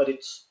whatnot, but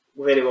it's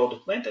very well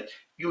documented.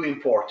 You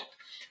import it.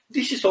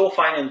 This is all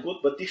fine and good,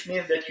 but this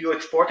means that you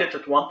export it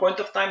at one point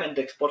of time, and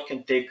the export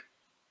can take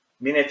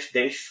minutes,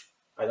 days,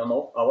 I don't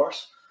know,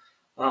 hours.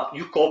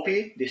 You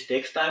copy, this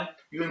takes time.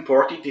 You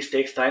import it, this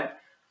takes time,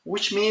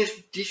 which means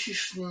this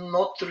is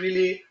not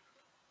really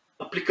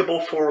applicable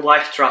for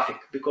live traffic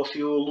because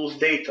you lose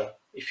data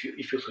if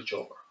you switch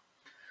over.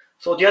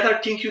 So the other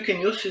thing you can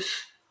use is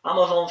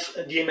Amazon's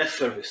DMS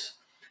service.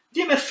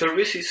 DMS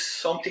service is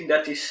something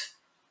that is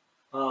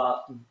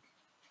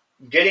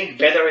getting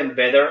better and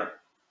better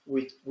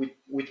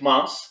with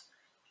months.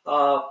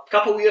 A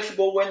couple of years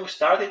ago when we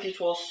started, it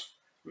was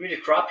really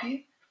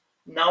crappy.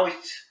 Now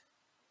it's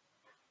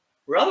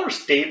rather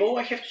stable,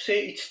 I have to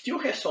say. It still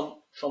has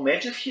some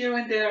edges here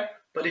and there,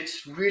 but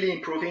it's really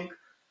improving.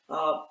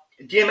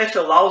 DMS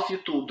allows you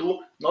to do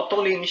not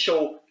only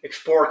initial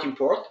export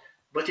import,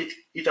 but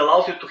it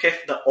allows you to have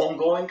the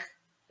ongoing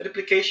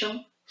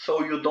replication,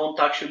 so you don't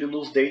actually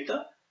lose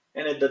data.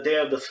 And at the day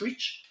of the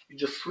switch, you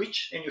just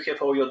switch and you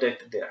have all your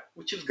data there,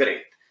 which is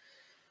great.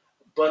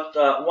 But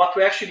what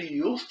we actually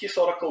used is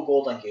Oracle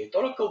Golden Gate.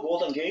 Oracle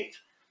Golden Gate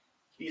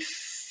is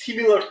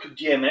similar to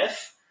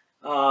DMS.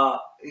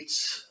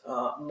 It's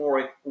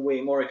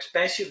way more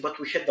expensive, but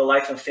we had the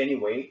license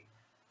anyway.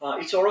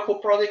 It's Oracle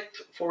product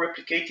for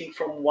replicating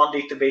from one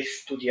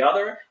database to the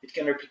other. It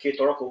can replicate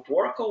Oracle to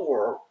Oracle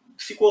or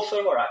SQL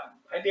Server,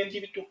 IBM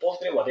DB to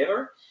Postgre,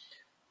 whatever.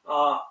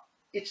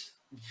 It's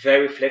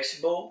very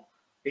flexible.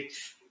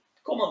 It's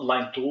command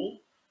line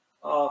tool.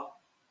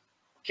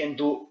 Can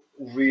do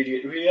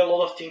really a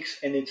lot of things,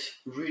 and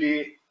it's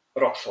really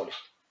rock solid.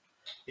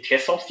 It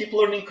has some steep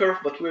learning curve,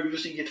 but we're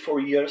using it for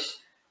years,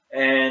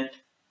 and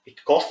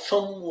it costs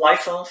some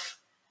license,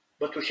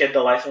 but we had the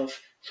license.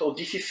 So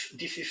this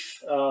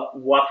is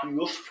what we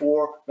use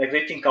for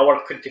migrating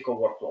our critical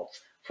workloads.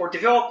 For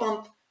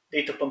development,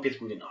 Data Pump is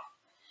good enough.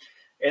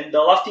 And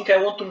the last thing I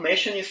want to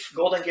mention is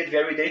Golden Gate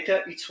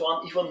Veridata. It's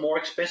one even more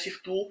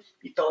expensive tool.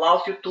 It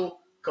allows you to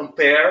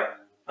compare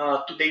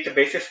to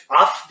databases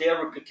as they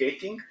are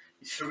replicating.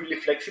 It's really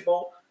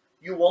flexible.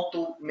 You want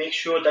to make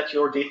sure that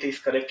your data is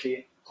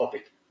correctly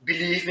copied.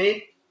 Believe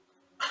me,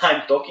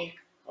 I'm talking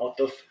out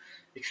of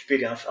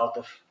experience,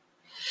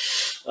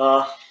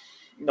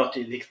 not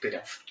the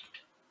experience.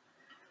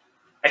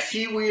 I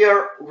see we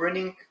are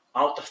running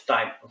out of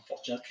time,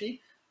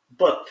 unfortunately,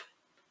 but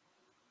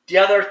the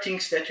other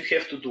things that you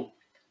have to do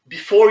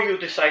before you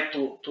decide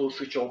to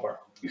switch over,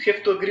 you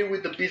have to agree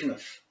with the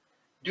business.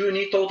 Do you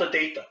need all the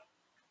data?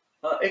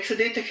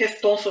 Exadata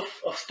has tons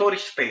of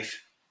storage space.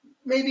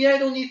 Maybe I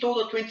don't need all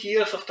the 20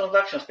 years of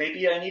transactions.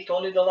 Maybe I need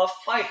only the last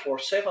 5 or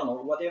 7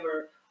 or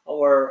whatever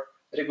our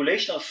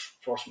regulations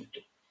force me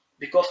to.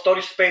 Because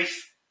storage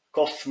space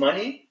costs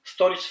money,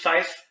 storage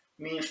size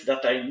means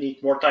that I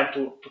need more time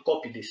to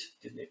copy this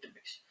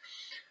database.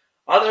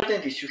 Other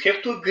than this, you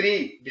have to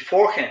agree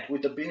beforehand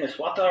with the business.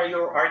 What are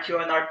your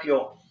RTO and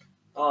RPO?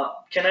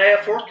 Can I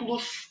afford to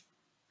lose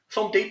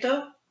some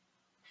data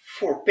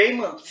for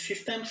payment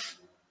systems?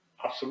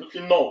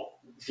 Absolutely no,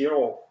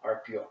 0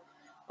 RPO.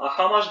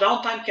 How much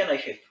downtime can I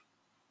have?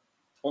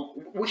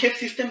 We have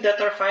systems that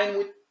are fine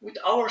with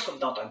hours of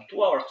downtime,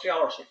 2 hours, 3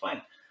 hours are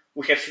fine.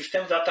 We have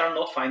systems that are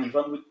not fine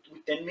even with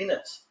 10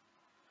 minutes.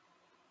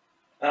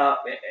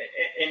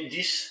 And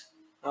this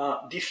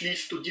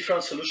leads to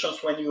different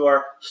solutions when you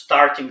are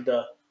starting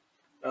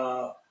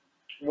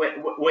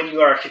when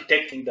you are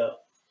architecting the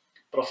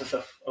process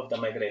of the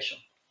migration.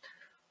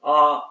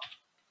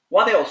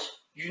 What else?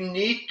 You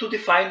need to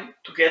define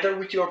together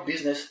with your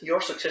business your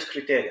success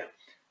criteria.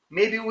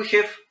 Maybe we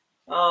have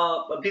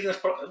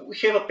we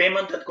have a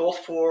payment that goes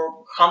for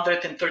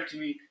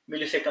 130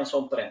 milliseconds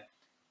on-prem.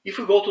 If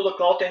we go to the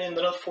cloud and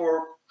it runs for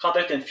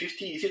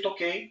 150, is it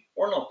okay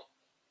or not?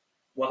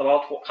 What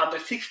about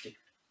 160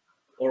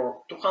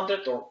 or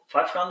 200 or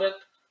 500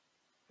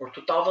 or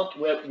 2000?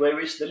 Where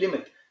is the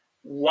limit?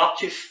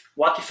 what is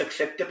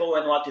acceptable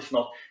and what is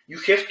not. You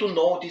have to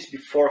know this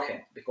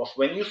beforehand, because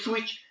when you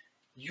switch,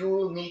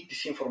 you need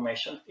this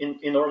information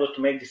in order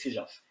to make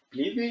decisions.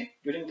 Believe me,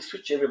 during the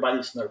switch, everybody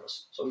is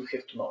nervous, so you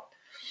have to know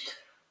it.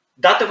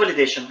 Data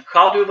validation.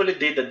 How do you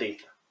validate the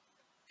data?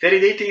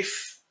 Validate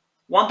is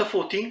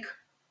wonderful thing,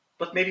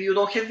 but maybe you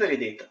don't have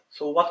Validata.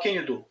 So what can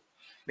you do?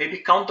 Maybe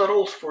count the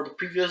rows for the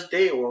previous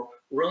day, or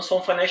run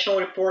some financial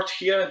reports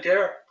here and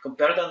there,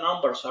 compare the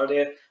numbers. Are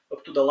they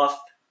up to the last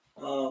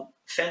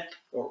cent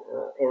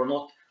or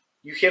not?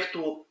 You have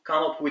to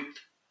come up with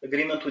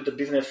agreement with the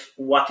business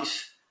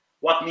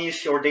what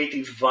means your data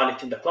is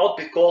valid in the cloud,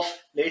 because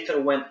later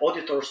when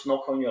auditors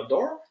knock on your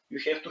door, you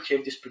have to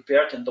have this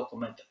prepared and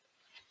documented.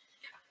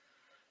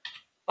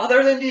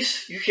 Other than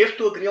this, you have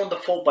to agree on the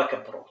fallback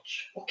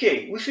approach.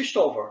 Okay, we switched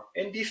over,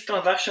 and this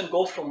transaction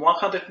goes from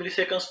 100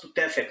 milliseconds to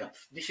 10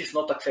 seconds. This is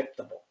not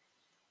acceptable.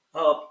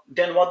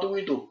 Then what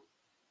do?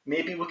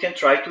 Maybe we can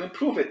try to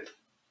improve it.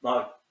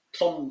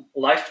 Some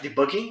live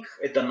debugging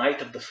at the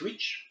night of the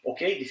switch.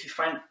 Okay, this is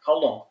fine. How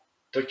long?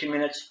 30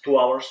 minutes, 2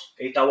 hours,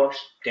 8 hours,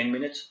 10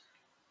 minutes?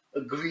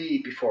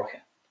 Agree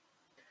beforehand.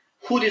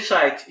 Who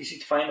decides is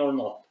it fine or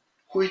not?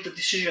 Who is the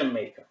decision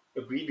maker?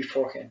 Agree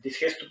beforehand. This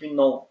has to be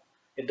known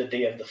at the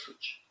day of the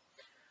switch.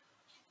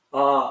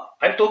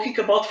 I'm talking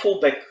about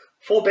fallback.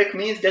 Fallback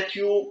means that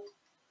you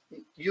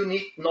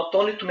need not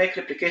only to make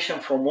replication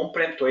from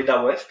on-prem to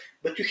AWS,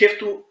 but you have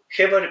to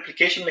have a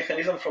replication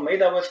mechanism from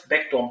AWS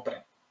back to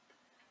on-prem.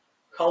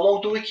 How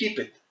long do we keep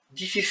it?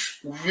 This is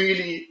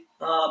really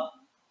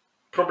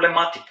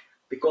problematic,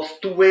 because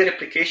two-way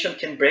replication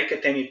can break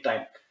at any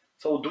time.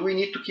 So do we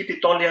need to keep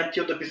it only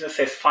until the business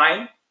says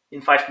fine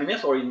in 5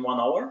 minutes or in 1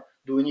 hour?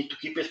 Do we need to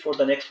keep it for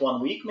the next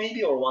 1 week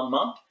maybe, or 1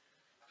 month?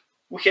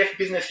 We have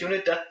business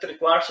unit that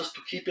requires us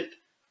to keep it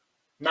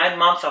 9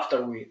 months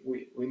after we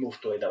move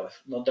to AWS.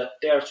 Not that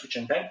they are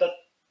switching back, but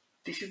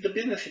this is the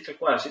business, it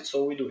requires it,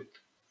 so we do it.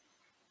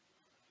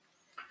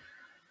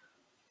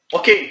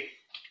 Okay,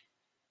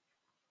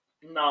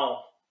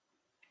 now,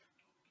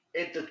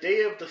 at the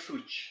day of the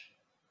switch,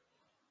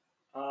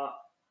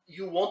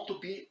 you want to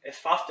be as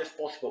fast as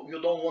possible.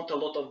 You don't want a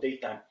lot of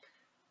daytime.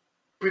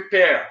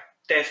 Prepare,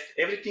 test,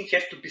 everything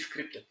has to be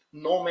scripted.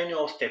 No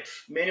manual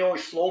steps. Manual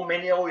is slow,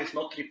 manual is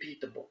not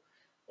repeatable.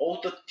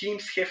 All the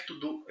teams have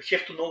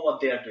to know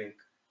what they are doing.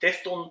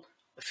 Test on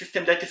a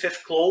system that is as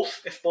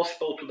close as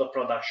possible to the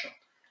production.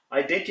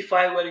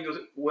 Identify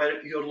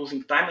where you're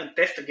losing time and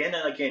test again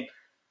and again.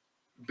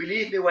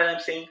 Believe me when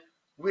I'm saying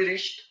we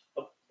reached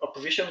a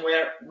position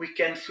where we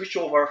can switch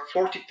over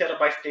 40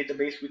 terabytes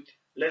database with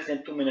less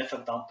than 2 minutes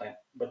of downtime.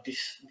 But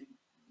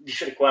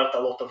this required a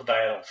lot of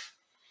dry runs.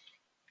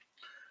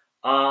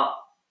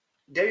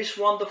 There is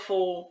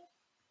wonderful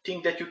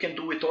thing that you can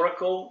do with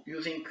Oracle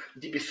using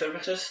DB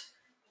services.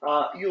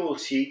 You will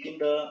see it in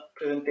the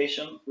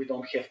presentation. We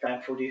don't have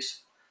time for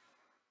this.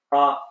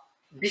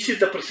 This is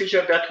the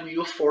procedure that we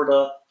use for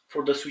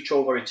the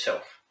switchover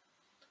itself.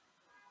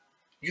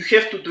 You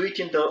have to do it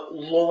in the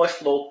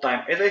lowest load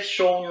time. As I've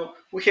shown you,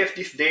 we have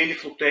this daily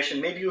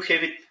fluctuation. Maybe you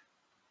have it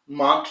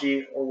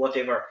monthly or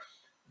whatever,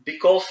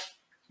 because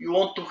you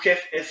want to have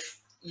as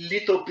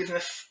little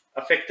business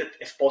affected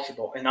as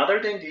possible. And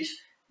other than this,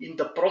 in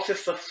the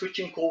process of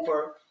switching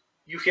over,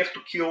 you have to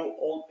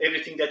kill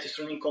everything that is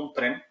running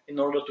on-prem in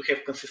order to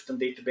have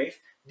consistent database.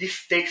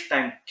 This takes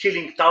time.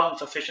 Killing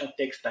thousands of sessions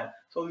takes time.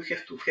 So you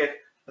have to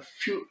have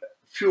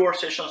fewer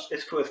sessions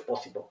as few as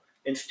possible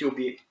and still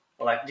be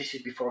like this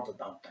is before the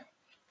downtime.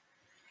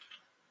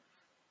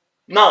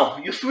 Now,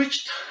 you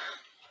switched.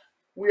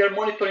 We are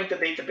monitoring the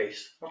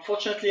database.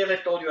 Unfortunately, as I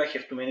told you, I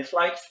have too many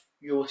slides.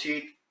 You will see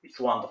it. It's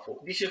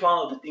wonderful. This is one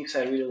of the things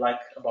I really like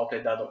about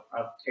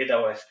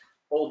AWS,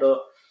 all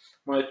the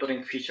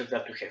monitoring features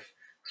that we have.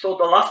 So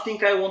the last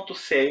thing I want to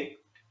say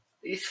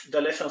is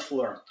the lessons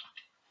learned.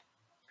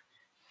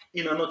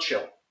 In a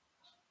nutshell,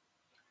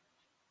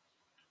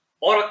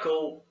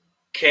 Oracle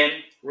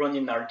can run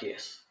in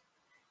RDS.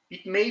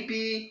 It may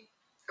be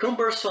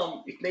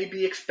cumbersome, it may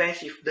be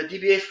expensive. The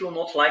DBAs will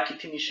not like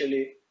it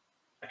initially.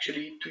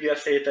 Actually, 2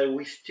 years later,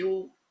 we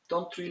still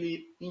don't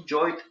really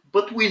enjoy it,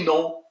 but we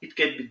know it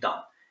can be done.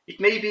 It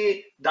may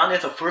be done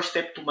as a first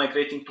step to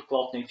migrating to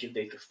cloud-native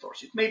data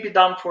stores. It may be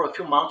done for a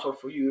few months or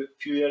for a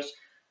few years.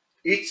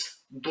 It's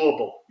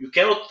doable. You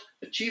cannot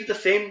achieve the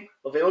same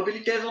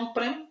availability as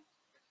on-prem.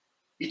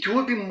 It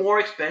will be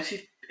more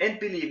expensive, and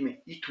believe me,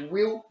 it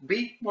will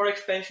be more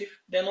expensive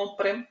than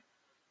on-prem.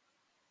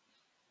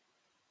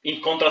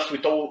 In contrast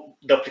with all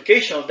the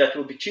applications that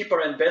will be cheaper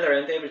and better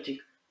and everything,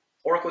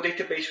 Oracle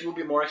database will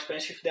be more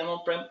expensive than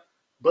on-prem,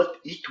 but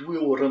it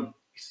will run.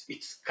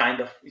 It's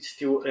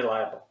still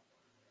reliable.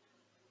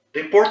 The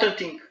important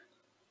thing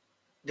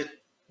that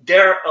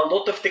there are a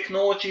lot of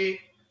technology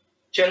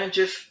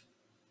challenges.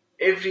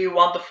 Every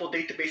wonderful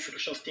database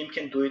solutions team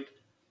can do it.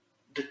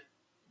 The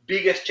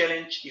biggest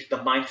challenge is the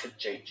mindset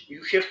change.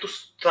 You have to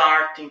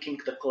start thinking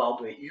the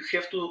cloud way. You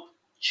have to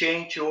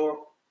change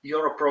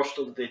your approach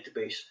to the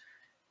database.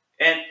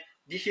 And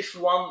this is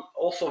one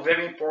also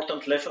very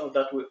important lesson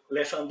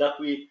that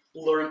we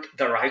learned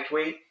the right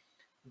way.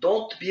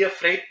 don't be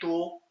afraid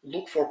to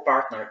look for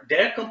partner.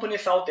 There are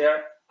companies out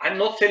there. I'm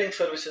not selling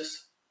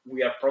services.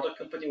 We are a product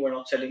company. We're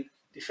not selling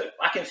this.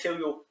 I can sell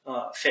you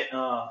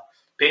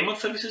payment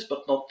services,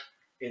 but not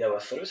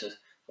AWS services.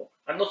 So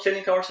I'm not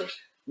selling our service.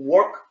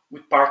 Work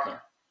with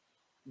partner.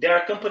 There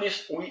are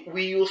companies,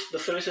 we use the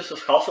services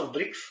of House of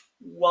Bricks,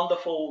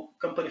 wonderful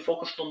company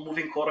focused on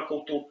moving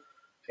Oracle to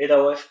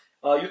AWS.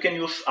 You can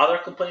use other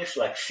companies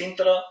like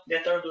Sintra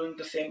that are doing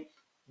the same.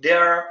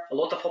 There are a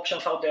lot of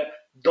options out there.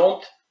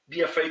 Don't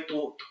be afraid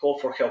to call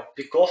for help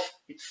because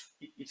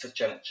it's a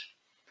challenge.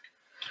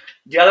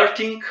 The other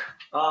thing,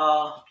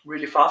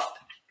 really fast,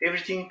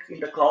 everything in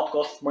the cloud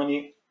costs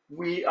money.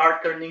 We are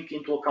turning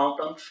into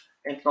accountants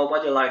and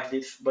nobody likes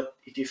this, but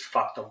it is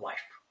fact of life.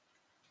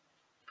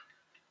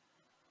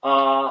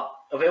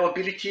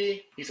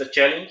 Availability is a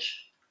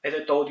challenge. As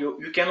I told you,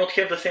 you cannot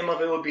have the same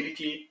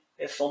availability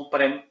as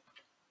on-prem.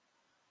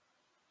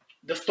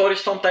 The storage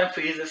sometimes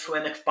freezes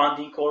when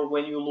expanding or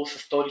when you lose a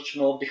storage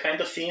node. Behind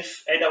the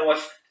scenes,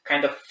 AWS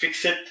kind of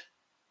fix it,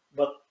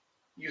 but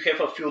you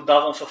have a few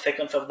dozens of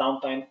seconds of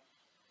downtime.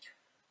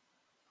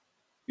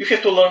 You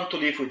have to learn to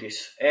live with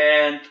this.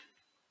 And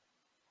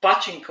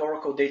patching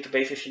Oracle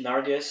databases in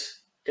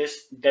RDS,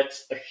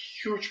 that's a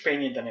huge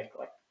pain in the neck.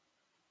 Like,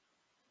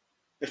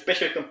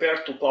 especially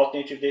compared to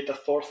cloud-native data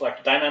stores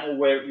like Dynamo,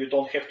 where you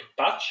don't have to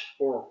patch,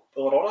 or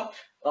Aurora.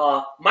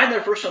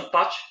 Minor version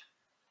patch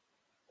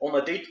on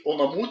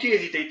a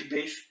multi-AZ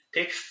database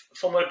takes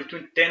somewhere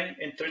between 10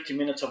 and 30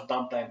 minutes of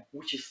downtime,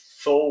 which is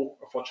so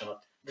unfortunate.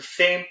 The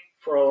same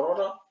for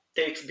Aurora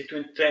takes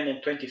between 10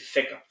 and 20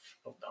 seconds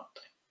of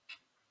downtime.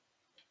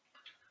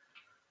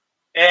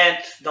 And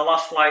the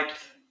last slide,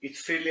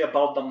 it's really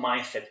about the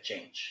mindset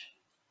change.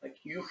 Like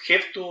you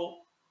have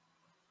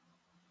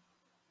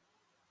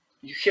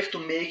to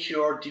make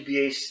your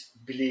DBAs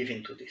believe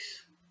into this,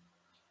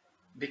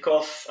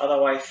 because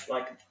otherwise,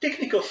 like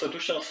technical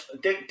solutions,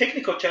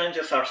 technical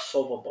challenges are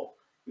solvable.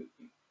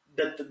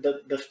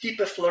 The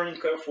steepest learning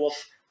curve was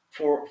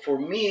for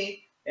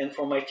me and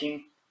for my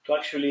team to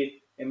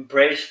actually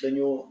embrace the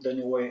new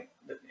way,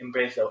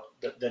 embrace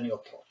the new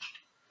approach.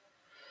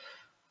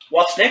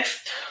 What's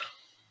next?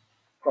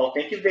 Cloud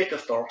native data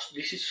stores.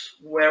 This is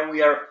where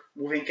we are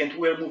moving, and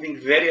we are moving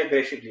very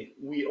aggressively.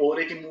 We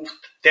already moved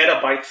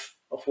terabytes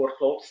of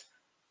workloads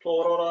to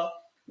Aurora.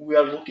 We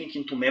are looking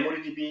into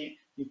MemoryDB,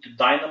 into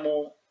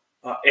Dynamo,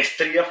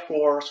 S3, of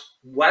course.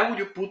 Why would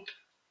you put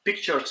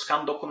pictures,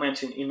 scan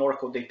documents in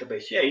Oracle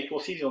database? Yeah, it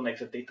was easy on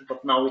Exadata,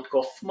 but now it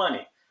costs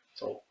money.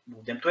 So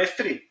move them to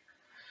S3.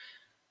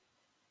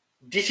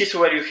 This is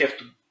where you have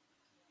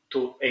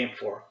to aim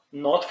for,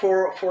 not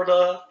for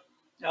the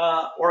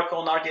Oracle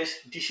on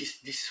RDS. This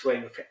is where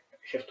you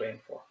have to aim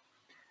for.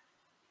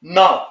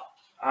 Now,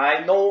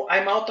 I know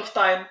I'm out of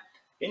time.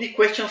 Any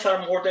questions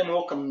are more than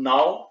welcome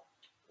now,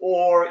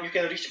 or you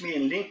can reach me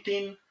in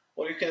LinkedIn,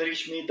 or you can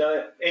reach me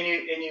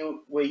any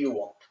way you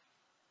want.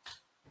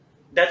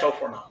 That's all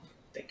for now.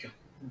 Thank you.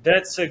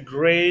 That's a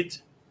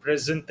great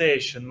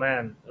presentation,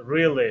 man.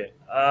 Really.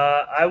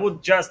 I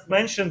would just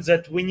mention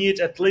that we need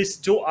at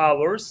least 2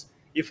 hours.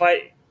 If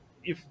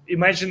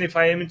imagine if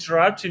I am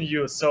interrupting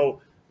you, so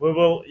we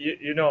will,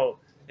 it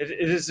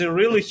is a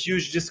really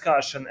huge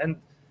discussion and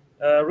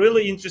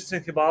really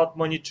interesting about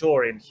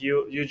monitoring.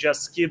 You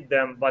just skip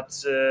them,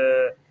 but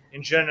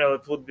in general,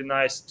 it would be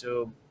nice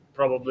to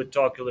probably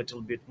talk a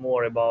little bit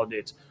more about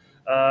it.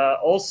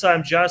 Also,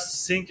 I'm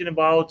just thinking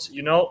about,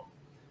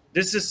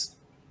 this is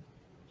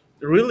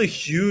really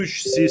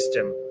huge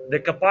system. The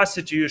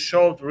capacity you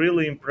showed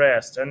really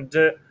impressed, and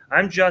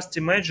I'm just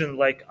imagine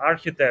like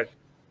architect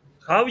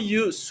how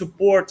you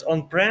support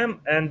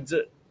on-prem and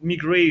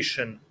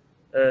migration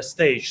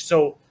stage.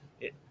 So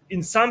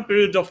in some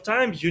period of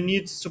time you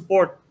need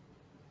support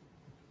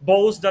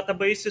both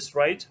databases,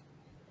 right?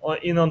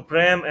 In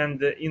on-prem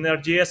and in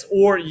RDS,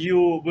 or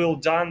you will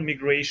done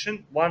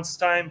migration once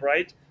time,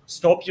 right?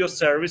 Stop your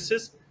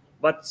services,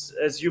 but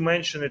as you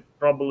mentioned, it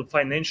probably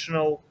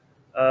financial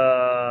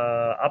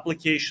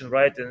application,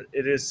 right? And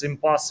it is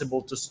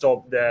impossible to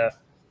stop the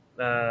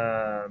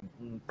uh,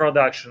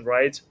 production,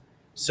 right?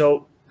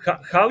 So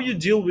how you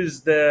deal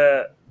with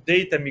the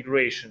data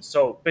migration?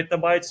 So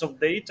petabytes of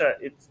data,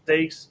 it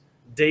takes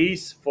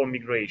days for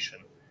migration,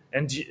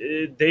 and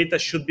data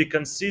should be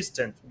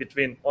consistent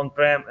between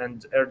on-prem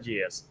and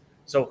RDS.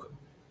 So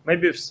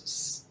maybe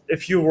a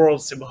few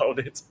words about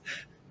it.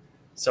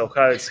 So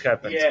how it's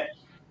happened. Yeah,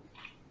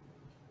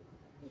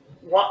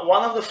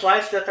 one of the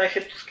slides that I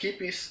had to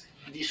skip is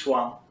this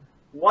one.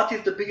 What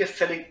is the biggest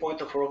selling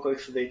point of Oracle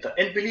Exadata?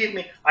 And believe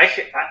me,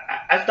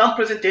 I've done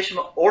presentation.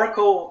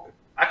 Oracle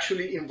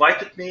actually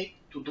invited me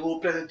to do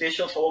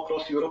presentations all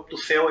across Europe to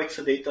sell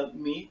Exadata,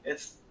 me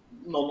as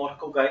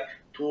non-Oracle guy,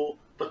 to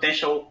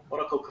potential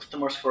Oracle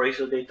customers for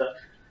Exadata.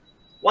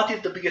 What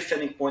is the biggest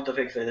selling point of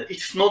Exadata?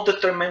 It's not the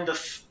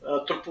tremendous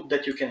throughput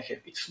that you can have.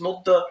 It's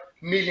not the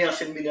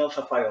millions and millions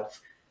of files.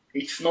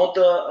 It's not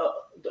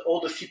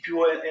all the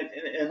CPU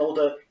and all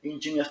the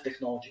ingenious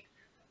technology.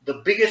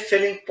 The biggest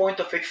selling point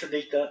of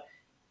Exadata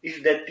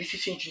is that this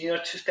is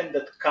engineered system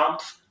that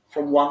comes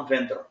from one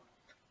vendor.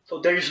 So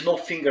there is no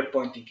finger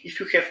pointing. If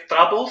you have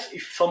troubles,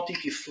 if something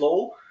is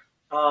slow,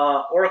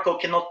 Oracle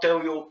cannot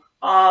tell you,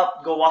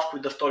 go ask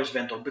with the storage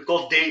vendor,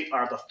 because they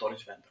are the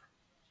storage vendor.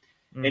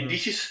 And Hmm.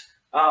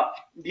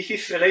 this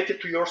is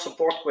related to your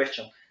support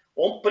question.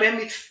 On-prem,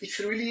 it's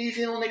really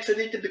easy on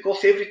Exadata,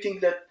 because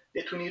everything that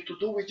we need to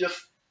do, we just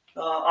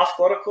ask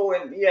Oracle,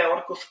 and yeah,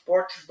 Oracle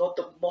support is not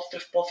the most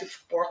responsive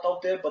support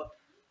out there, but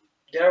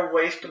there are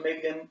ways to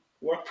make them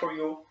work for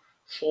you.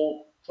 So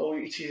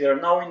it's easier.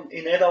 Now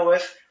in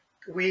AWS,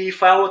 we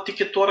file a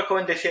ticket to Oracle,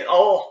 and they say,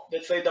 oh,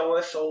 that's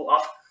AWS, so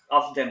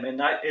ask them. And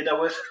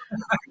AWS,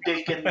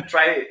 they can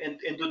try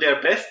and do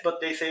their best,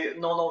 but they say,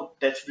 no,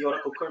 that's the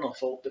Oracle kernel,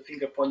 so the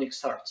finger pointing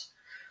starts.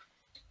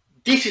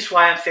 This is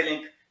why I'm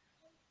selling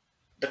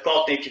the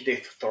cloud native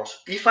data stores.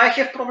 If I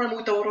have problem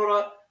with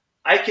Aurora,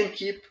 I can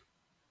keep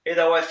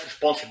AWS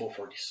responsible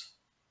for this.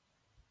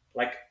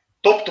 Like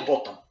top to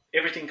bottom,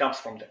 everything comes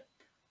from them.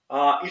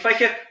 If I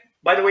have,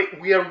 by the way,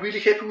 we are really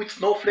happy with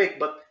Snowflake,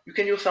 but you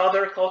can use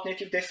other cloud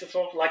native data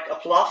stores like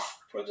Atlas,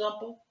 for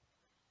example.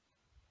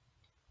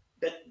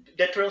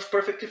 That runs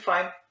perfectly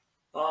fine.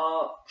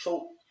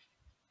 So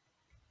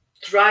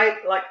try,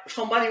 like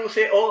somebody will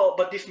say, oh,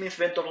 but this means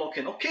vendor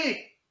lock-in.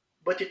 Okay,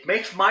 but it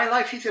makes my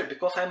life easier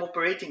because I'm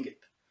operating it.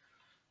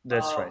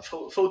 That's right.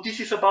 So this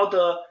is about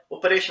the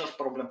operations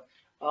problem.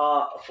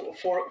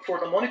 For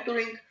the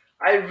monitoring,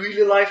 I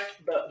really like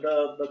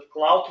the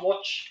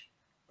CloudWatch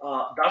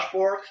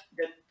dashboard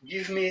that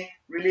gives me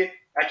really,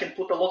 I can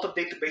put a lot of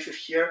databases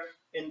here,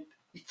 and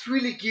it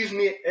really gives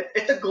me,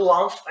 at a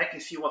glance, I can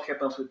see what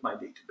happens with my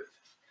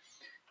databases.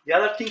 The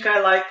other thing I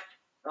like,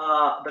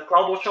 the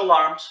CloudWatch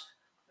alarms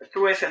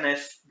through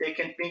SNS, they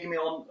can ping me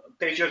on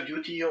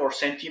PagerDuty or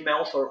send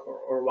emails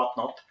or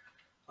whatnot.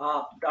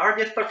 The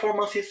RDS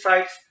performance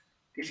insights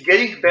is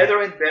getting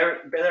better and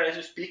better as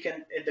you speak,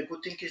 and the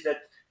good thing is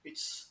that it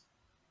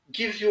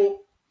gives you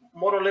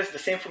more or less the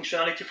same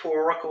functionality for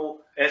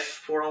Oracle as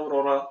for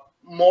Aurora,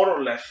 more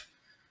or less.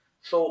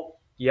 So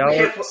we Yeah,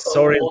 have a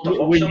sorry, lot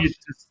of we need options.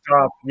 to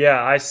stop.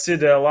 Yeah, I see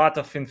there a lot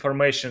of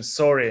information.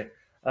 Sorry.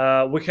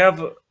 We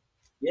have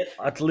Yes,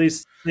 at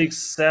least 6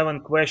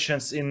 7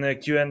 questions in the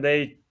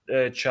Q&A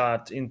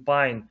chat in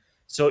Pine.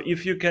 So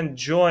if you can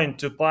join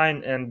to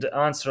Pine and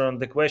answer on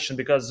the question,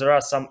 because there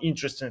are some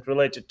interesting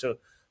related to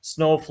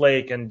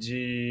Snowflake and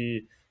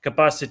the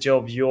capacity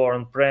of your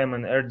on-prem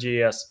and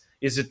RDS.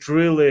 Is it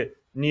really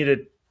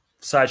needed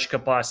such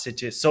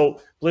capacity? So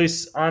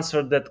please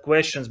answer that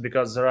questions,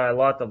 because there are a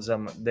lot of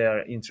them. They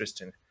are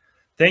interesting.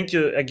 Thank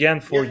you again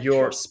for yes,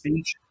 your sure.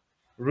 speech.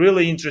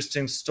 Really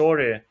interesting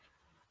story,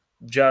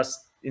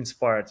 just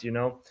inspired.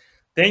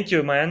 Thank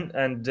you, man,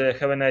 and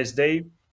have a nice day.